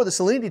effectively lower the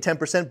salinity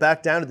 10%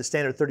 back down to the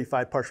standard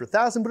 35 parts per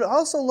thousand, but it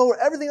also lower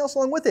everything else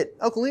along with it.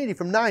 Alkalinity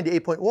from 9 to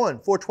 8.1,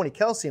 420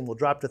 calcium will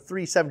drop to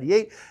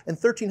 378, and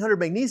 1300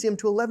 magnesium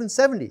to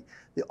 1170.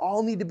 They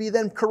all need to be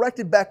then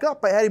corrected back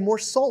up by adding more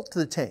salt to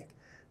the tank.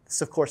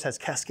 This, of course, has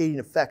cascading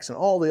effects on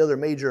all the other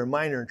major and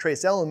minor and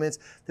trace elements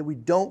that we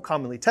don't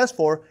commonly test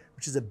for,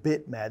 which is a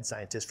bit mad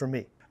scientist for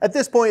me. At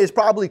this point, it's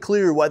probably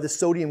clear why the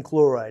sodium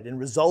chloride and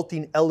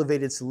resulting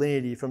elevated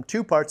salinity from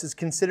two parts is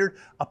considered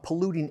a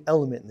polluting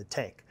element in the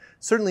tank.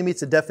 Certainly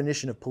meets the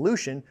definition of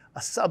pollution,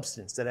 a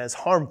substance that has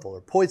harmful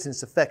or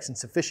poisonous effects in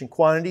sufficient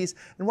quantities,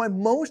 and why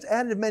most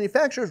additive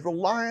manufacturers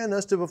rely on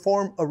us to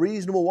perform a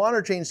reasonable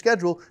water change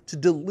schedule to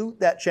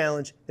dilute that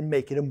challenge and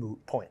make it a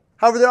moot point.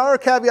 However, there are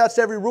caveats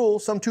to every rule.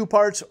 Some two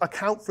parts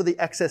account for the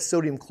excess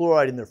sodium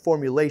chloride in their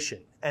formulation,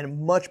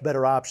 and much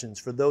better options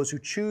for those who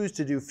choose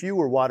to do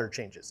fewer water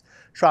changes.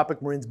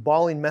 Tropic Marine's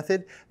balling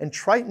method and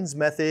Triton's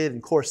method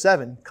in Core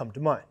 7 come to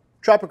mind.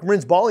 Tropic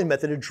Marine's balling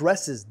method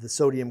addresses the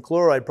sodium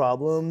chloride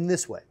problem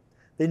this way.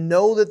 They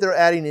know that they're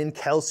adding in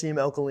calcium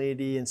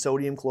alkalinity and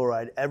sodium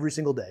chloride every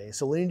single day.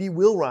 Salinity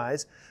will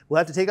rise. We'll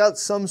have to take out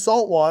some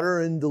salt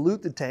water and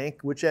dilute the tank,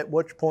 at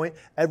which point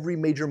every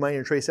major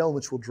minor trace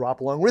elements will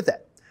drop along with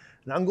that.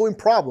 An ongoing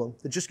problem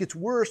that just gets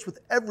worse with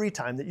every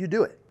time that you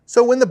do it.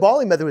 So when the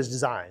balling method was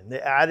designed, they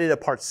added a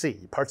Part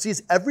C. Part C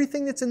is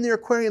everything that's in their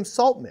aquarium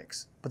salt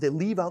mix, but they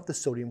leave out the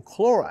sodium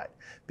chloride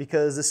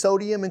because the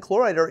sodium and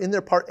chloride are in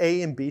their Part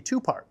A and B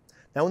two-part.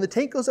 Now when the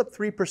tank goes up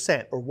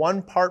 3% or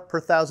 1 part per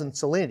thousand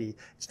salinity,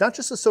 it's not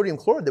just the sodium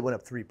chloride that went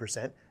up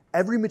 3%,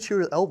 every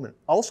material element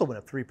also went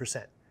up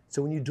 3%.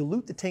 So when you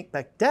dilute the tank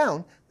back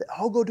down, they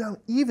all go down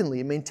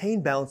evenly and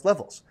maintain balanced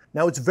levels.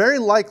 Now it's very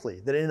likely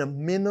that in a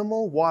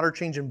minimal water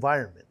change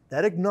environment,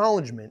 that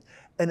acknowledgement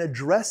and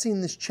addressing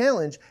this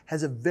challenge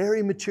has a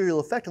very material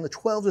effect on the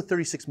 12 to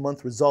 36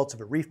 month results of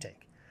a reef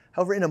tank.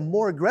 However, in a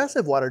more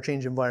aggressive water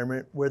change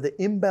environment where the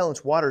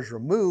imbalanced water is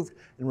removed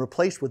and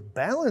replaced with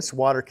balanced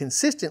water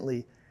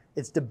consistently,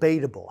 it's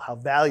debatable how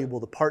valuable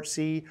the Part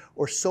C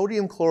or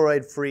sodium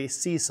chloride-free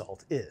sea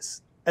salt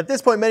is. At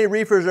this point, many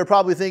reefers are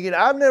probably thinking,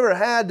 I've never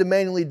had to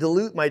manually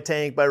dilute my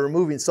tank by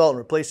removing salt and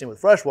replacing it with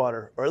fresh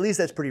water, or at least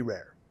that's pretty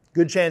rare.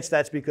 Good chance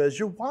that's because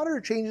your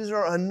water changes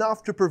are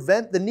enough to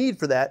prevent the need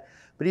for that,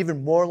 but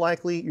even more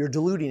likely, you're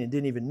diluting and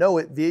didn't even know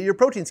it via your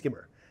protein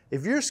skimmer.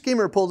 If your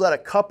skimmer pulls out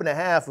 1.5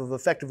 cups of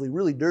effectively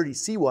really dirty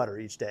seawater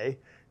each day,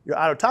 your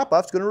auto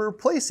top-off is going to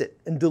replace it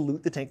and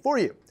dilute the tank for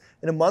you.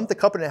 In a month, 1.5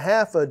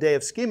 cups a day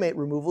of skimmate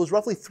removal is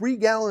roughly 3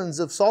 gallons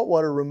of salt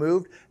water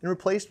removed and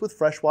replaced with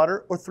fresh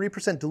water, or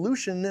 3%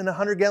 dilution in a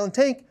 100-gallon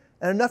tank,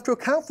 and enough to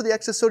account for the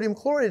excess sodium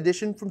chloride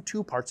addition from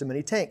 2 parts of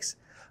many tanks.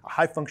 A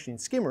high-functioning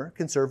skimmer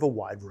can serve a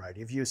wide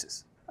variety of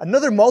uses.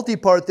 Another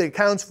multi-part that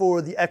accounts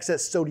for the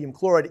excess sodium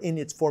chloride in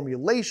its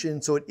formulation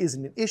so it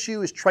isn't an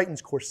issue is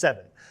Triton's Core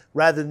 7.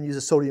 Rather than use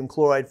a sodium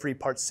chloride-free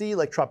Part C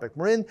like Tropic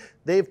Marine,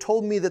 they've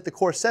told me that the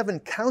Core 7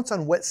 counts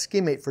on wet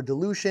skimmate for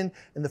dilution,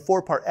 and the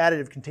 4-part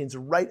additive contains the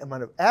right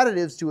amount of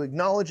additives to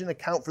acknowledge and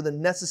account for the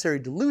necessary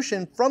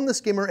dilution from the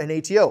skimmer and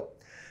ATO.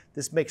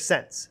 This makes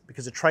sense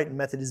because the Triton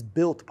method is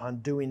built upon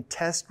doing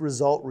test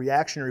result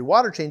reactionary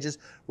water changes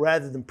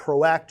rather than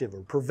proactive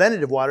or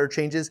preventative water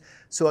changes,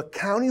 so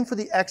accounting for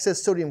the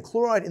excess sodium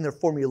chloride in their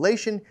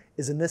formulation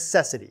is a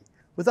necessity.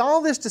 With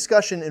all this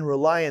discussion and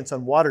reliance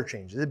on water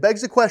changes, it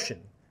begs the question,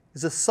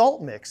 is a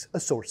salt mix a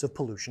source of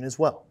pollution as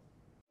well?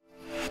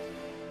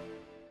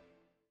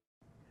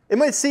 It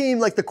might seem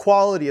like the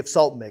quality of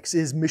salt mix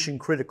is mission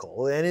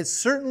critical, and it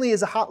certainly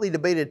is a hotly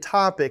debated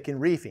topic in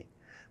reefing.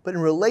 But in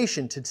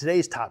relation to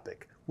today's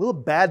topic, will a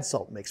bad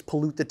salt mix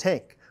pollute the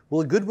tank?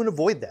 Will a good one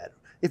avoid that?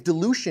 If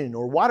dilution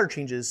or water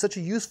changes is such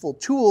a useful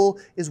tool,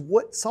 is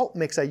what salt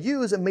mix I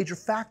use a major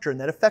factor in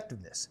that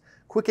effectiveness?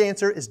 Quick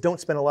answer is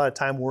don't spend a lot of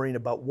time worrying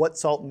about what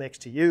salt mix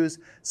to use.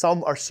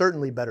 Some are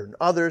certainly better than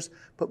others,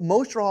 but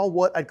most are all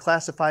what I'd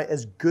classify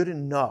as good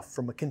enough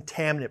from a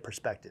contaminant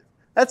perspective.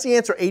 That's the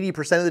answer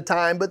 80% of the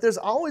time, but there's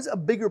always a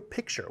bigger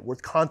picture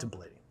worth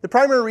contemplating. The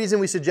primary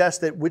reason we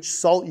suggest that which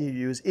salt you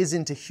use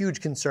isn't a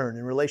huge concern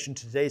in relation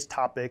to today's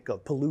topic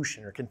of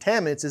pollution or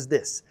contaminants is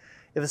this.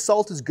 If a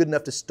salt is good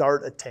enough to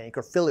start a tank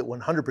or fill it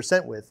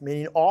 100% with,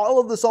 meaning all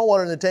of the salt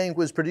water in the tank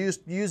was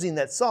produced using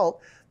that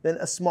salt, then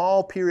a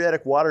small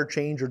periodic water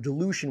change or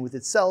dilution with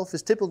itself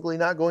is typically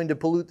not going to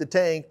pollute the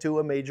tank to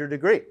a major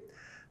degree.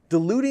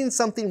 Diluting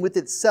something with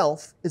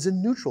itself is a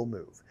neutral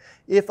move.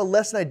 If a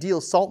less than ideal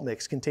salt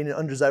mix contained an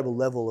undesirable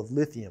level of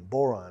lithium,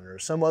 boron, or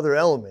some other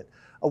element,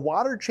 a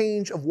water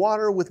change of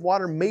water with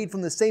water made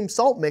from the same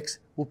salt mix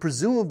will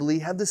presumably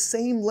have the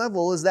same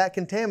level as that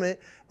contaminant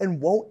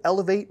and won't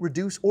elevate,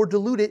 reduce, or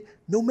dilute it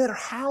no matter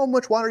how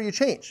much water you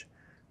change.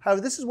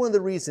 However, this is one of the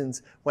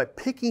reasons why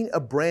picking a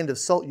brand of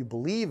salt you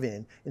believe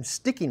in and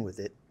sticking with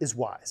it is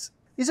wise.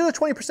 These are the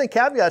 20%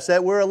 caveats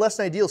that where a less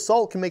than ideal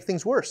salt can make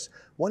things worse.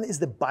 One is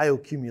the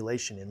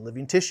bioaccumulation in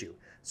living tissue.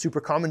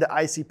 Super common to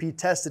ICP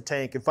test the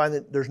tank and find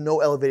that there's no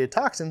elevated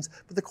toxins,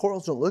 but the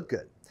corals don't look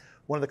good.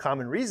 One of the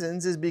common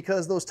reasons is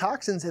because those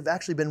toxins have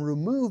actually been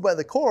removed by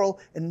the coral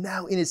and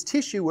now in its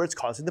tissue where it's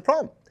causing the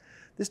problem.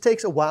 This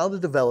takes a while to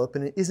develop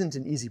and it isn't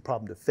an easy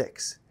problem to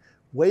fix.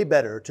 Way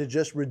better to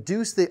just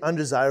reduce the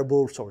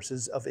undesirable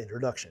sources of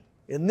introduction.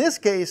 In this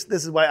case,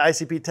 this is why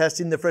ICP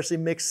testing the freshly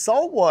mixed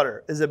salt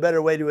water is a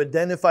better way to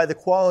identify the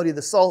quality of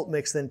the salt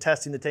mix than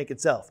testing the tank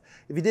itself.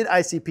 If you did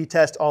ICP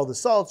test all the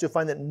salts, you'll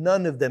find that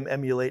none of them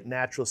emulate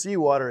natural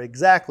seawater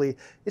exactly.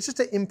 It's just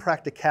an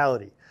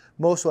impracticality.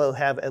 Most will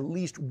have at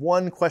least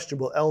one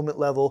questionable element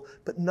level,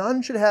 but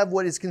none should have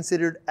what is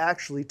considered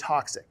actually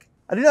toxic.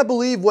 I do not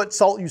believe what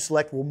salt you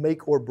select will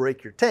make or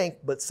break your tank,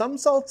 but some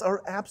salts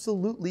are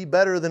absolutely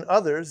better than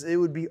others. It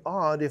would be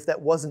odd if that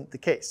wasn't the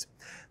case.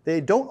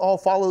 They don't all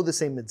follow the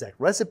same exact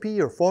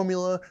recipe or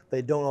formula.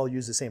 They don't all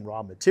use the same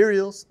raw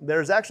materials.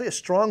 There's actually a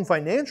strong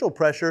financial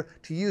pressure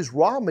to use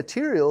raw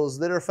materials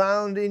that are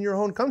found in your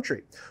own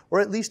country, or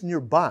at least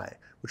nearby,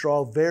 which are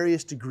all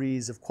various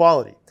degrees of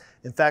quality.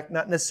 In fact,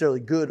 not necessarily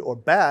good or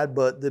bad,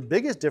 but the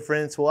biggest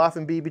difference will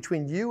often be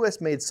between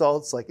US-made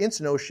salts like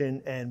Instant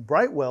Ocean and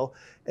Brightwell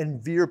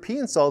and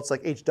European salts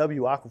like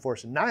HW,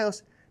 Aquaforce, and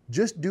Nios,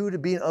 just due to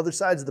being other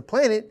sides of the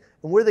planet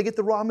and where they get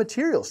the raw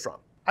materials from.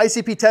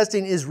 ICP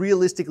testing is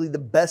realistically the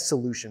best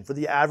solution for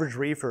the average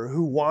reefer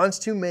who wants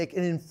to make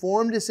an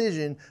informed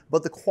decision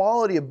about the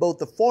quality of both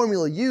the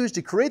formula used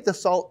to create the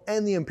salt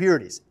and the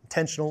impurities,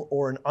 intentional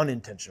or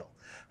unintentional.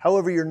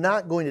 However, you're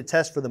not going to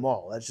test for them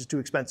all. That's just too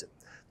expensive.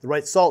 The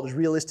right salt is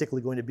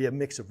realistically going to be a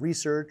mix of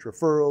research,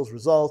 referrals,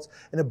 results,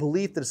 and a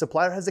belief that a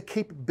supplier has the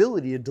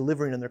capability of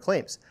delivering on their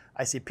claims.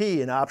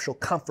 ICP, an optional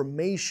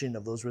confirmation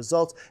of those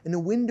results, and a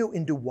window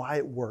into why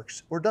it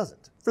works or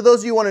doesn't. For those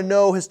of you who want to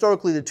know,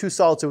 historically the two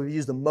salts that we've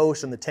used the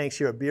most on the tanks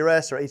here at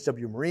BRS are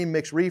HW Marine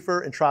Mix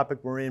Reefer and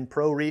Tropic Marine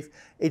Pro Reef.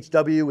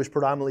 HW was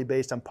predominantly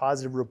based on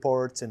positive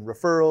reports and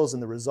referrals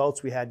and the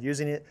results we had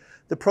using it.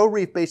 The Pro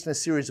Reef based on a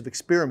series of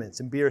experiments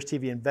and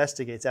BRStv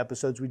Investigates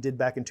episodes we did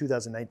back in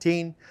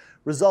 2019.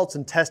 Results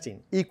and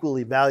testing,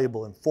 equally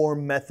valuable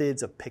informed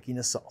methods of picking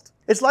a salt.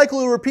 It's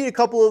likely to repeat a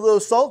couple of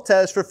those salt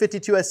tests for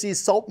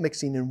 52SC's salt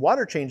mixing and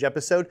water change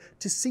episode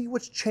to see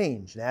what's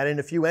changed and add in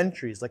a few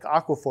entries like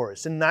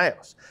Aquaforce and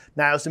Nios.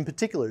 Nios in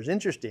particular is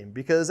interesting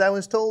because I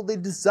was told they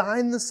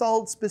designed the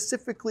salt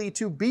specifically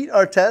to beat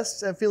our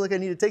tests. I feel like I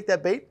need to take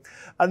that bait.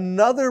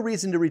 Another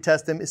reason to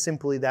retest them is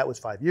simply that was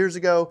 5 years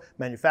ago.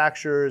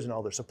 Manufacturers and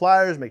all their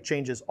suppliers make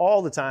changes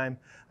all the time.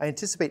 I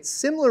anticipate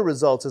similar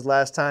results as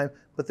last time,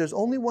 but there's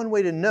only one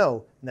way to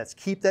know, and that's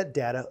keep that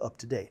data up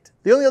to date.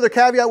 The only other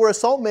caveat where a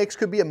salt mix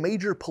could be a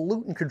major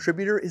pollutant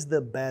contributor is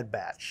the bad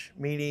batch,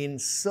 meaning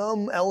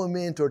some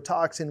element or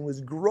toxin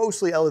was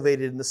grossly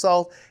elevated in the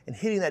salt and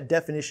hitting that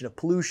definition of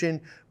pollution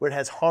where it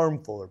has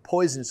harmful or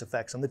poisonous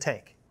effects on the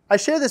tank. I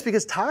share this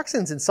because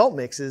toxins in salt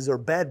mixes or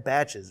bad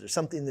batches are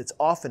something that's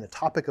often a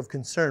topic of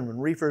concern when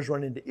reefers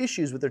run into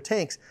issues with their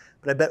tanks,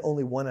 but I bet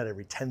only 1 out of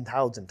every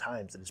 10,000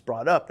 times that it's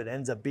brought up, it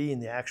ends up being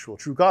the actual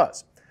true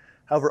cause.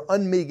 However,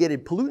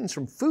 unmitigated pollutants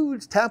from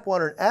foods, tap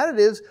water, and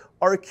additives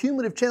are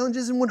accumulative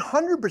challenges in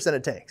 100%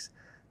 of tanks.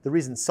 The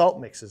reason salt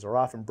mixes are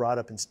often brought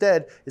up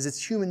instead is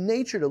it's human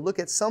nature to look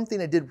at something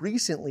I did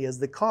recently as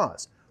the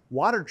cause.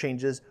 Water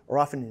changes are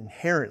often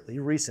inherently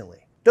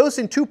recently.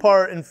 Dosing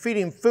 2-part and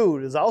feeding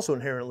food is also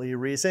inherently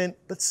recent,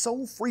 but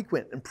so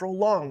frequent and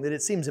prolonged that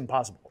it seems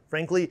impossible.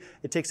 Frankly,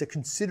 it takes a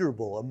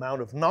considerable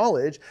amount of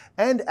knowledge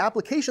and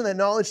application of that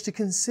knowledge to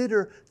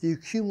consider the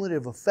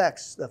accumulative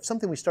effects of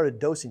something we started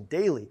dosing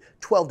daily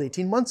 12 to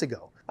 18 months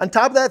ago. On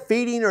top of that,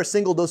 feeding or a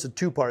single dose of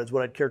 2-part is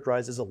what I'd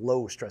characterize as a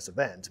low stress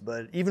event,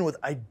 but even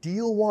with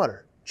ideal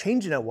water,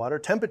 changing out water,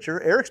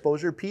 temperature, air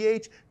exposure,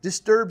 pH,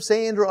 disturbed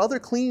sand, or other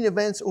cleaning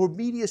events or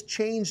media's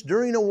change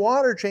during a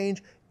water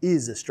change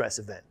is a stress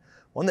event,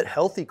 one that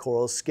healthy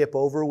corals skip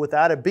over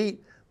without a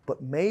beat, but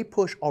may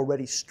push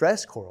already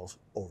stressed corals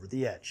over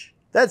the edge.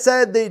 That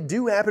said, they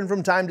do happen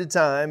from time to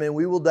time, and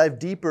we will dive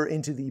deeper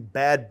into the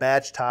bad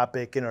batch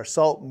topic in our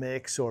salt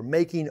mix or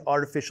making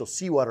artificial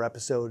seawater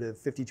episode of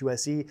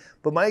 52SE,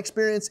 but my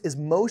experience is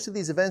most of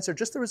these events are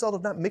just the result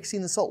of not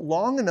mixing the salt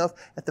long enough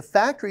at the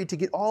factory to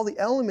get all the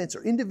elements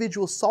or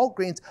individual salt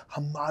grains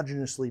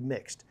homogeneously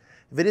mixed.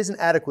 If it isn't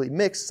adequately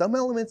mixed, some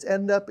elements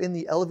end up in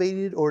the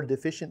elevated or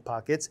deficient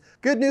pockets.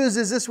 Good news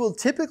is this will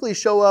typically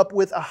show up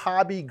with a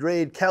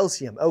hobby-grade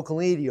calcium,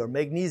 alkalinity, or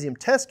magnesium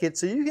test kit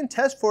so you can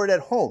test for it at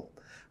home.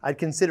 I'd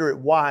consider it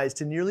wise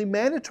to nearly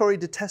mandatory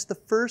to test the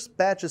first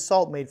batch of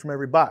salt made from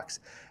every box,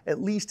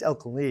 at least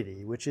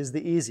alkalinity, which is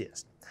the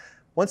easiest.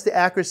 Once the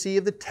accuracy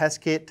of the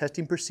test kit,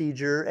 testing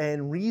procedure,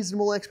 and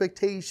reasonable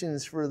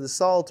expectations for the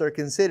salt are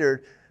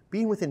considered,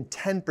 being within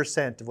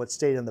 10% of what's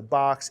stated on the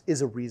box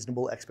is a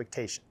reasonable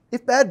expectation.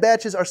 If bad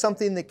batches are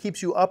something that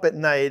keeps you up at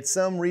night,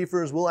 some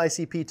reefers will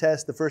ICP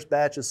test the first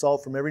batch of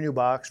salt from every new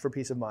box for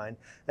peace of mind.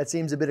 That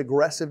seems a bit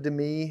aggressive to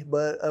me,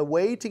 but a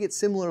way to get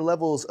similar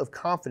levels of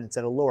confidence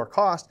at a lower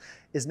cost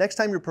is next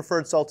time your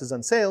preferred salt is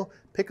on sale,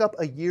 pick up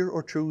a year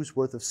or two's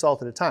worth of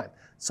salt at a time.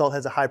 Salt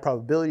has a high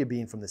probability of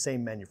being from the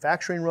same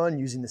manufacturing run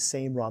using the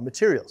same raw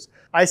materials.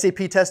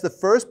 ICP test the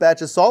first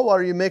batch of salt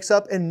water you mix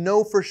up and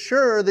know for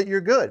sure that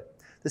you're good.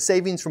 The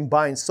savings from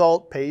buying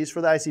salt pays for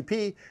the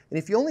ICP, and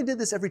if you only did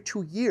this every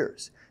 2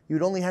 years, you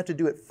would only have to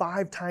do it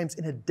 5 times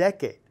in a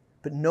decade.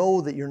 But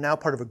know that you're now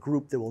part of a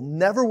group that will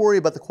never worry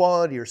about the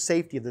quality or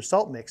safety of their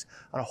salt mix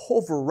on a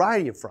whole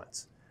variety of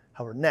fronts.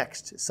 However,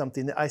 next is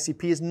something that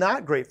ICP is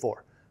not great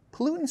for: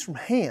 pollutants from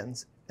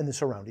hands and the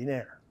surrounding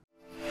air.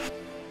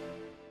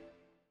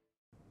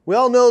 We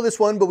all know this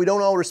one, but we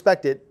don't all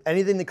respect it.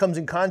 Anything that comes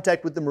in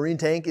contact with the marine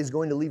tank is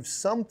going to leave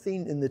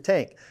something in the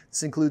tank.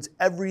 This includes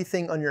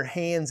everything on your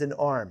hands and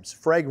arms: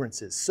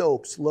 fragrances,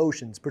 soaps,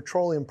 lotions,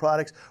 petroleum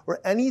products, or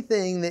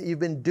anything that you've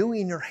been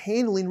doing or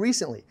handling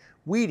recently.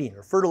 Weeding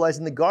or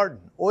fertilizing the garden,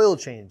 oil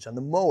change on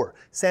the mower,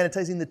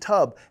 sanitizing the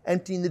tub,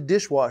 emptying the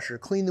dishwasher,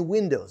 cleaning the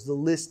windows. The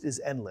list is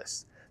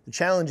endless. The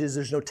challenge is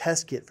there's no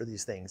test kit for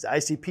these things.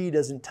 ICP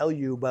doesn't tell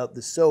you about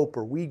the soap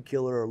or weed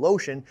killer or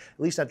lotion, at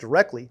least not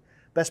directly.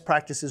 Best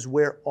practices: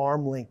 wear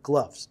arm-length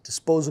gloves.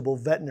 Disposable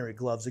veterinary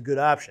gloves, a good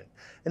option.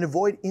 And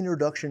avoid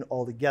introduction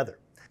altogether.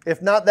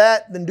 If not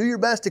that, then do your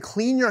best to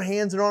clean your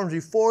hands and arms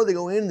before they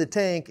go into the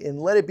tank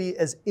and let it be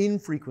as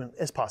infrequent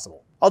as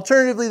possible.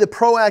 Alternatively, the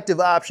proactive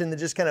option that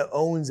just kind of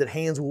owns that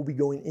hands will be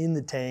going in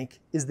the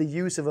tank is the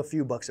use of a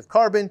few bucks of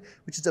carbon,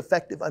 which is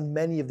effective on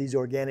many of these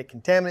organic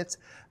contaminants.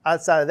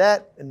 Outside of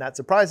that, and not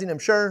surprising I'm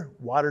sure,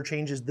 water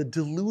changes the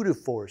dilutive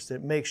force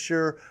that makes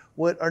sure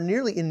what are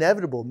nearly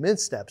inevitable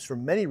missteps for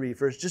many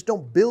reefers just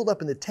don't build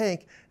up in the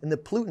tank, and the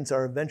pollutants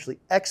are eventually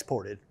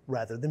exported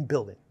rather than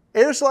building.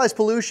 Aerosolized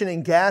pollution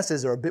and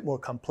gases are a bit more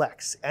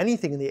complex.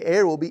 Anything in the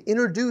air will be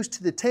introduced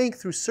to the tank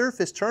through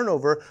surface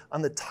turnover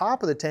on the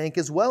top of the tank,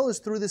 as well as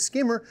through the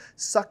skimmer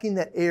sucking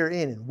that air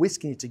in and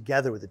whisking it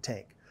together with the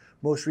tank.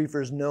 Most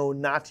reefers know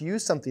not to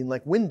use something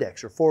like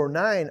Windex or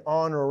 409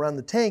 on or around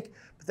the tank,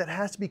 but that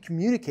has to be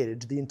communicated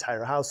to the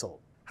entire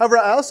household. However,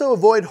 I also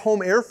avoid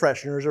home air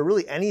fresheners or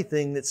really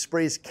anything that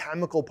sprays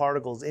chemical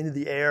particles into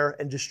the air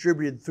and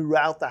distributed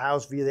throughout the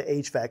house via the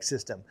HVAC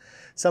system.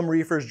 Some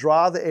reefers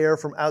draw the air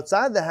from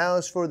outside the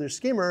house for their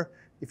skimmer.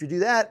 If you do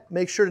that,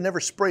 make sure to never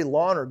spray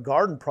lawn or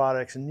garden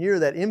products near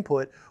that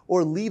input,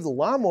 or leave the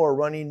lawnmower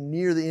running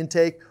near the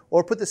intake,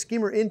 or put the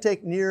skimmer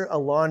intake near a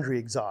laundry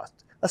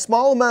exhaust. A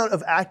small amount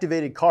of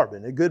activated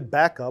carbon, a good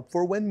backup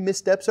for when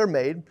missteps are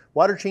made.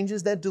 Water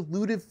changes that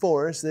dilutive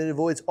force that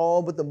avoids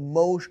all but the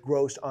most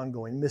gross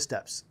ongoing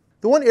missteps.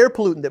 The one air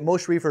pollutant that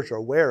most reefers are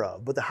aware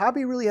of, but the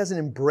hobby really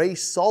hasn't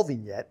embraced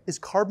solving yet, is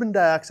carbon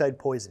dioxide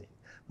poisoning.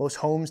 Most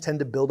homes tend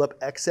to build up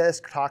excess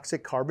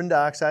toxic carbon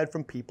dioxide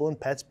from people and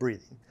pets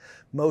breathing.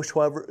 Most,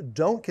 however,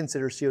 don't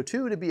consider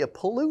CO2 to be a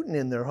pollutant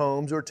in their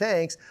homes or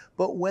tanks,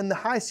 but when the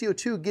high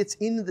CO2 gets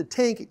into the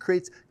tank, it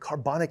creates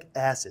carbonic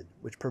acid,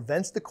 which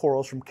prevents the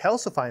corals from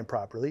calcifying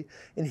properly,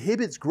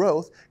 inhibits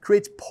growth,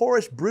 creates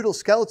porous, brittle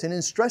skeleton,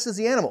 and stresses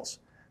the animals.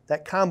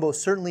 That combo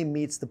certainly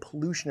meets the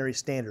pollutionary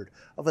standard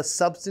of a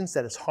substance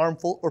that has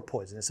harmful or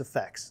poisonous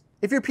effects.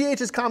 If your pH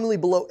is commonly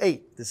below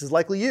 8, this is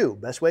likely you.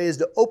 Best way is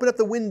to open up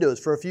the windows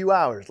for a few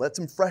hours, let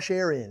some fresh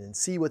air in, and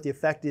see what the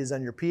effect is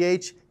on your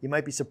pH. You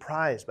might be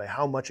surprised by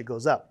how much it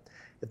goes up.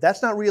 If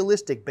that's not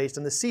realistic based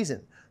on the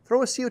season,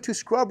 throw a CO2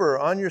 scrubber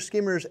on your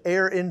skimmer's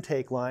air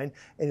intake line,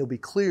 and you'll be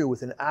clear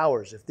within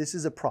hours if this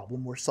is a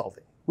problem worth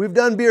solving. We've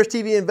done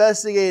BRStv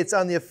Investigates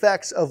on the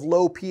effects of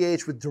low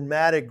pH with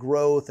dramatic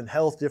growth and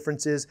health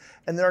differences,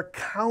 and there are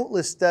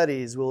countless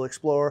studies we'll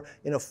explore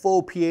in a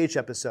full pH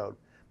episode.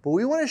 But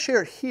we want to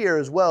share it here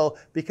as well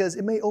because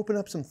it may open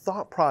up some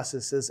thought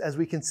processes as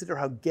we consider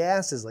how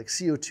gases like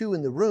CO2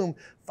 in the room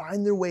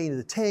find their way into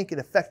the tank and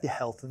affect the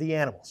health of the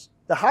animals.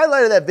 The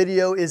highlight of that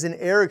video is an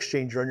air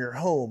exchanger in your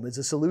home as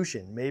a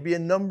solution. Maybe a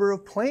number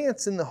of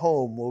plants in the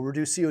home will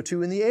reduce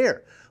CO2 in the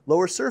air.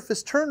 Lower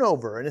surface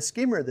turnover and a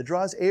skimmer that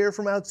draws air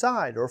from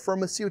outside or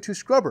from a CO2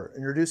 scrubber,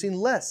 introducing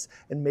less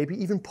and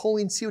maybe even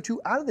pulling CO2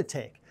 out of the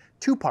tank.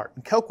 Two-part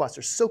and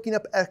Kelkwaster soaking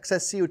up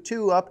excess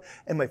CO2 up,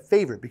 and my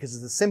favorite because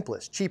it's the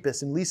simplest,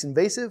 cheapest, and least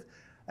invasive,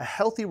 a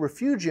healthy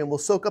refugium will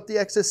soak up the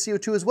excess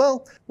CO2 as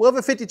well. We'll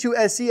have a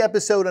 52SC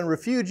episode on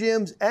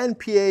refugiums and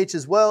pH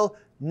as well.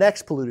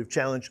 Next pollutive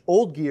challenge: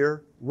 old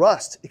gear,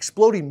 rust,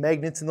 exploding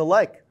magnets, and the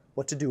like.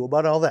 What to do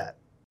about all that?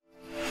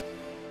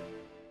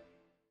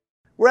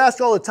 We're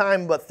asked all the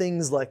time about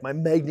things like my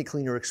magnet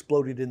cleaner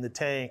exploded in the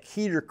tank,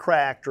 heater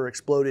cracked or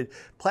exploded,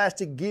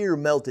 plastic gear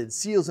melted,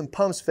 seals and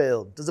pumps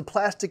failed. Does the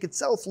plastic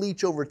itself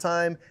leach over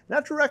time?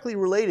 Not directly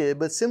related,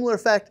 but similar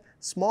effect: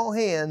 small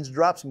hands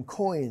drop some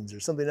coins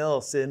or something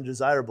else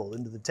undesirable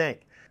into the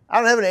tank. I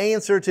don't have an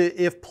answer to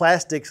if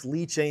plastics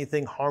leach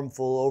anything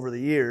harmful over the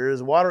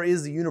years. Water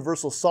is the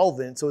universal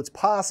solvent, so it's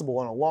possible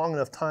on a long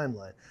enough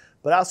timeline,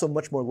 but also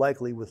much more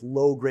likely with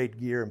low-grade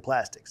gear and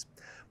plastics.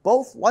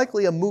 Both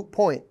likely a moot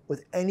point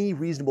with any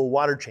reasonable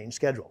water change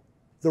schedule.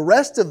 The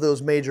rest of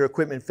those major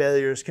equipment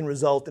failures can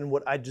result in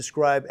what I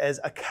describe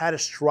as a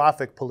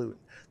catastrophic pollutant,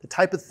 the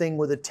type of thing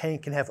where the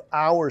tank can have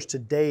hours to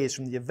days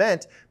from the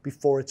event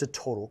before it's a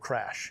total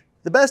crash.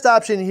 The best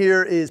option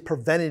here is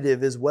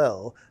preventative as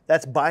well.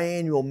 That's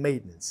biannual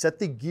maintenance. Set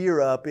the gear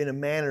up in a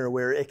manner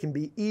where it can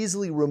be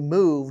easily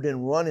removed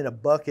and run in a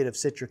bucket of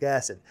citric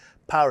acid.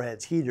 Power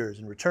heads, heaters,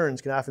 and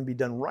returns can often be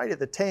done right at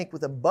the tank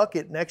with a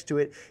bucket next to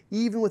it,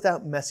 even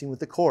without messing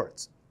with the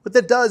cords. What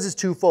that does is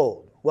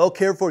twofold. Well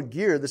cared for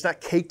gear that's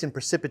not caked in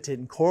precipitate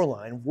and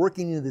coralline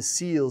working into the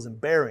seals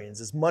and bearings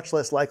is much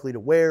less likely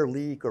to wear,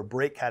 leak, or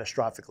break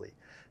catastrophically.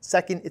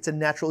 Second, it's a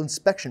natural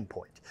inspection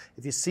point.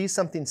 If you see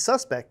something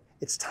suspect,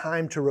 it's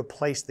time to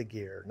replace the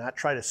gear, not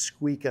try to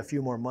squeak a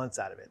few more months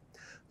out of it.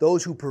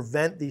 Those who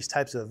prevent these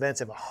types of events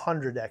have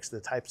 100x the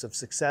types of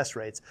success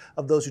rates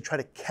of those who try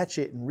to catch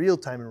it in real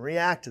time and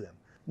react to them.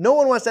 No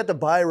one wants to have to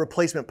buy a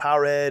replacement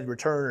power head,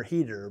 return, or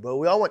heater, but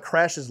we all want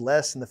crashes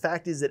less, and the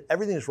fact is that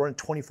everything that's running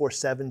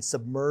 24/7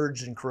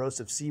 submerged in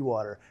corrosive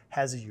seawater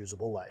has a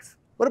usable life.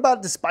 What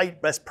about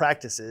despite best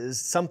practices,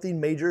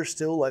 something major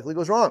still likely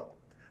goes wrong?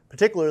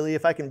 Particularly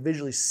if I can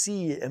visually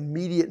see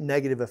immediate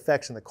negative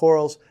effects in the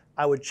corals,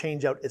 I would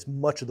change out as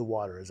much of the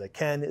water as I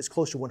can, as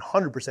close to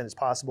 100% as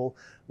possible.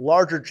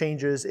 Larger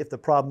changes if the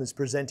problem is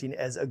presenting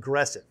as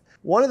aggressive.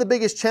 One of the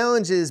biggest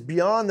challenges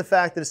beyond the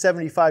fact that a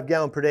 75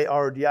 gallon per day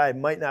RODI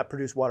might not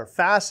produce water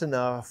fast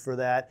enough for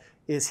that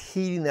is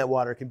heating that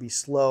water can be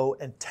slow,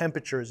 and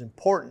temperature is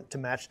important to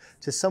match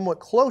to somewhat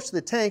close to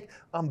the tank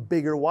on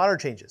bigger water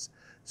changes.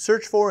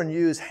 Search for and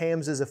use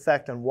Hams's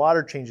effect on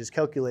water changes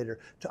calculator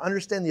to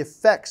understand the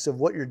effects of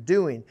what you're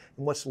doing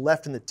and what's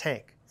left in the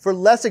tank. For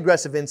less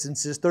aggressive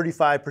instances,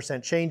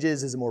 35%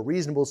 changes is a more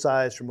reasonable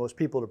size for most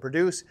people to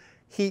produce,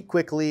 heat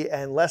quickly,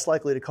 and less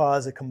likely to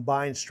cause a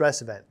combined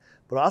stress event.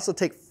 But it'll also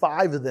take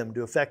 5 of them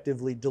to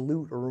effectively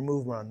dilute or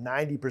remove around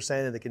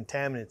 90% of the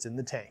contaminants in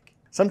the tank.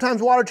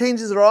 Sometimes water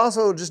changes are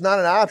also just not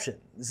an option.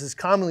 This is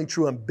commonly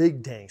true on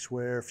big tanks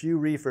where few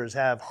reefers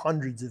have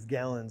hundreds of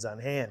gallons on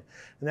hand.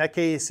 In that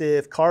case,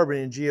 if carbon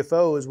and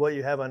GFO is what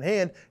you have on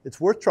hand,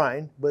 it's worth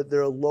trying, but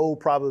they're a low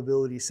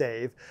probability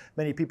save.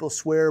 Many people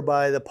swear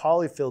by the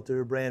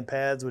Polyfilter brand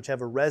pads, which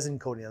have a resin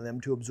coating on them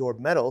to absorb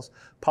metals.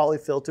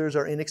 Polyfilters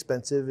are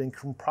inexpensive and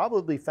can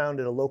probably be found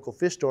at a local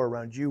fish store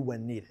around you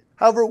when needed.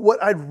 However,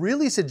 what I'd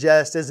really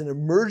suggest as an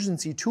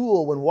emergency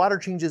tool when water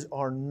changes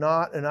are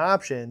not an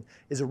option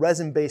is a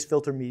resin-based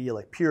filter media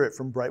like Pureit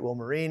from Brightwell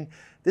Marine.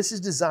 This is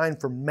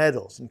designed for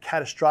metals and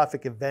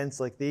catastrophic events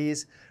like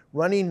these.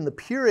 Running the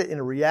Pureit in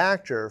a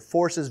reactor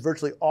forces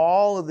virtually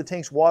all of the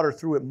tank's water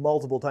through it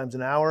multiple times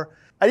an hour.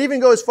 I'd even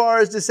go as far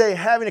as to say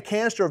having a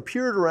canister of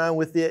Pureit around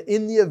with the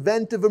 "in the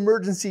event of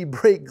emergency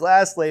break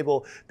glass"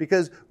 label,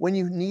 because when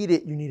you need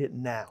it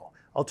now.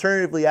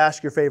 Alternatively,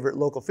 ask your favorite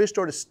local fish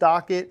store to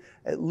stock it.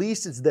 At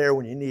least it's there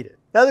when you need it.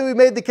 Now that we've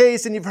made the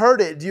case and you've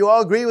heard it, do you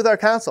all agree with our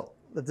counsel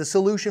that the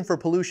solution for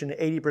pollution in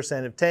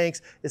 80% of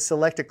tanks is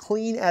select a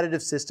clean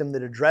additive system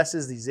that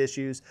addresses these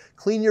issues,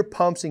 clean your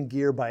pumps and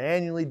gear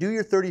biannually, do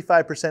your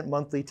 35%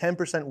 monthly,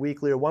 10%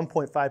 weekly, or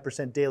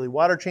 1.5% daily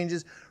water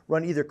changes,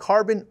 run either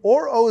carbon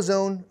or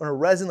ozone on a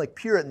resin like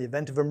Pureit in the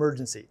event of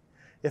emergency?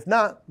 If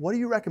not, what do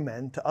you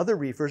recommend to other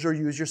reefers or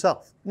use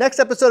yourself? Next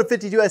episode of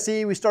 52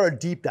 SE, we start a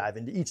deep dive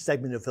into each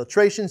segment of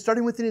filtration,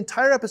 starting with an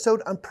entire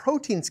episode on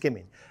protein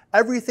skimming.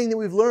 Everything that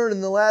we've learned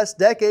in the last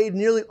decade,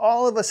 nearly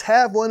all of us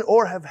have one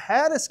or have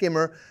had a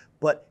skimmer,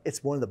 but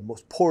it's one of the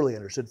most poorly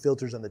understood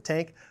filters on the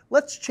tank.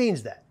 Let's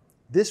change that.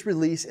 This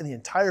release and the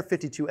entire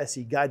 52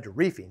 SE guide to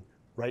reefing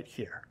right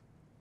here.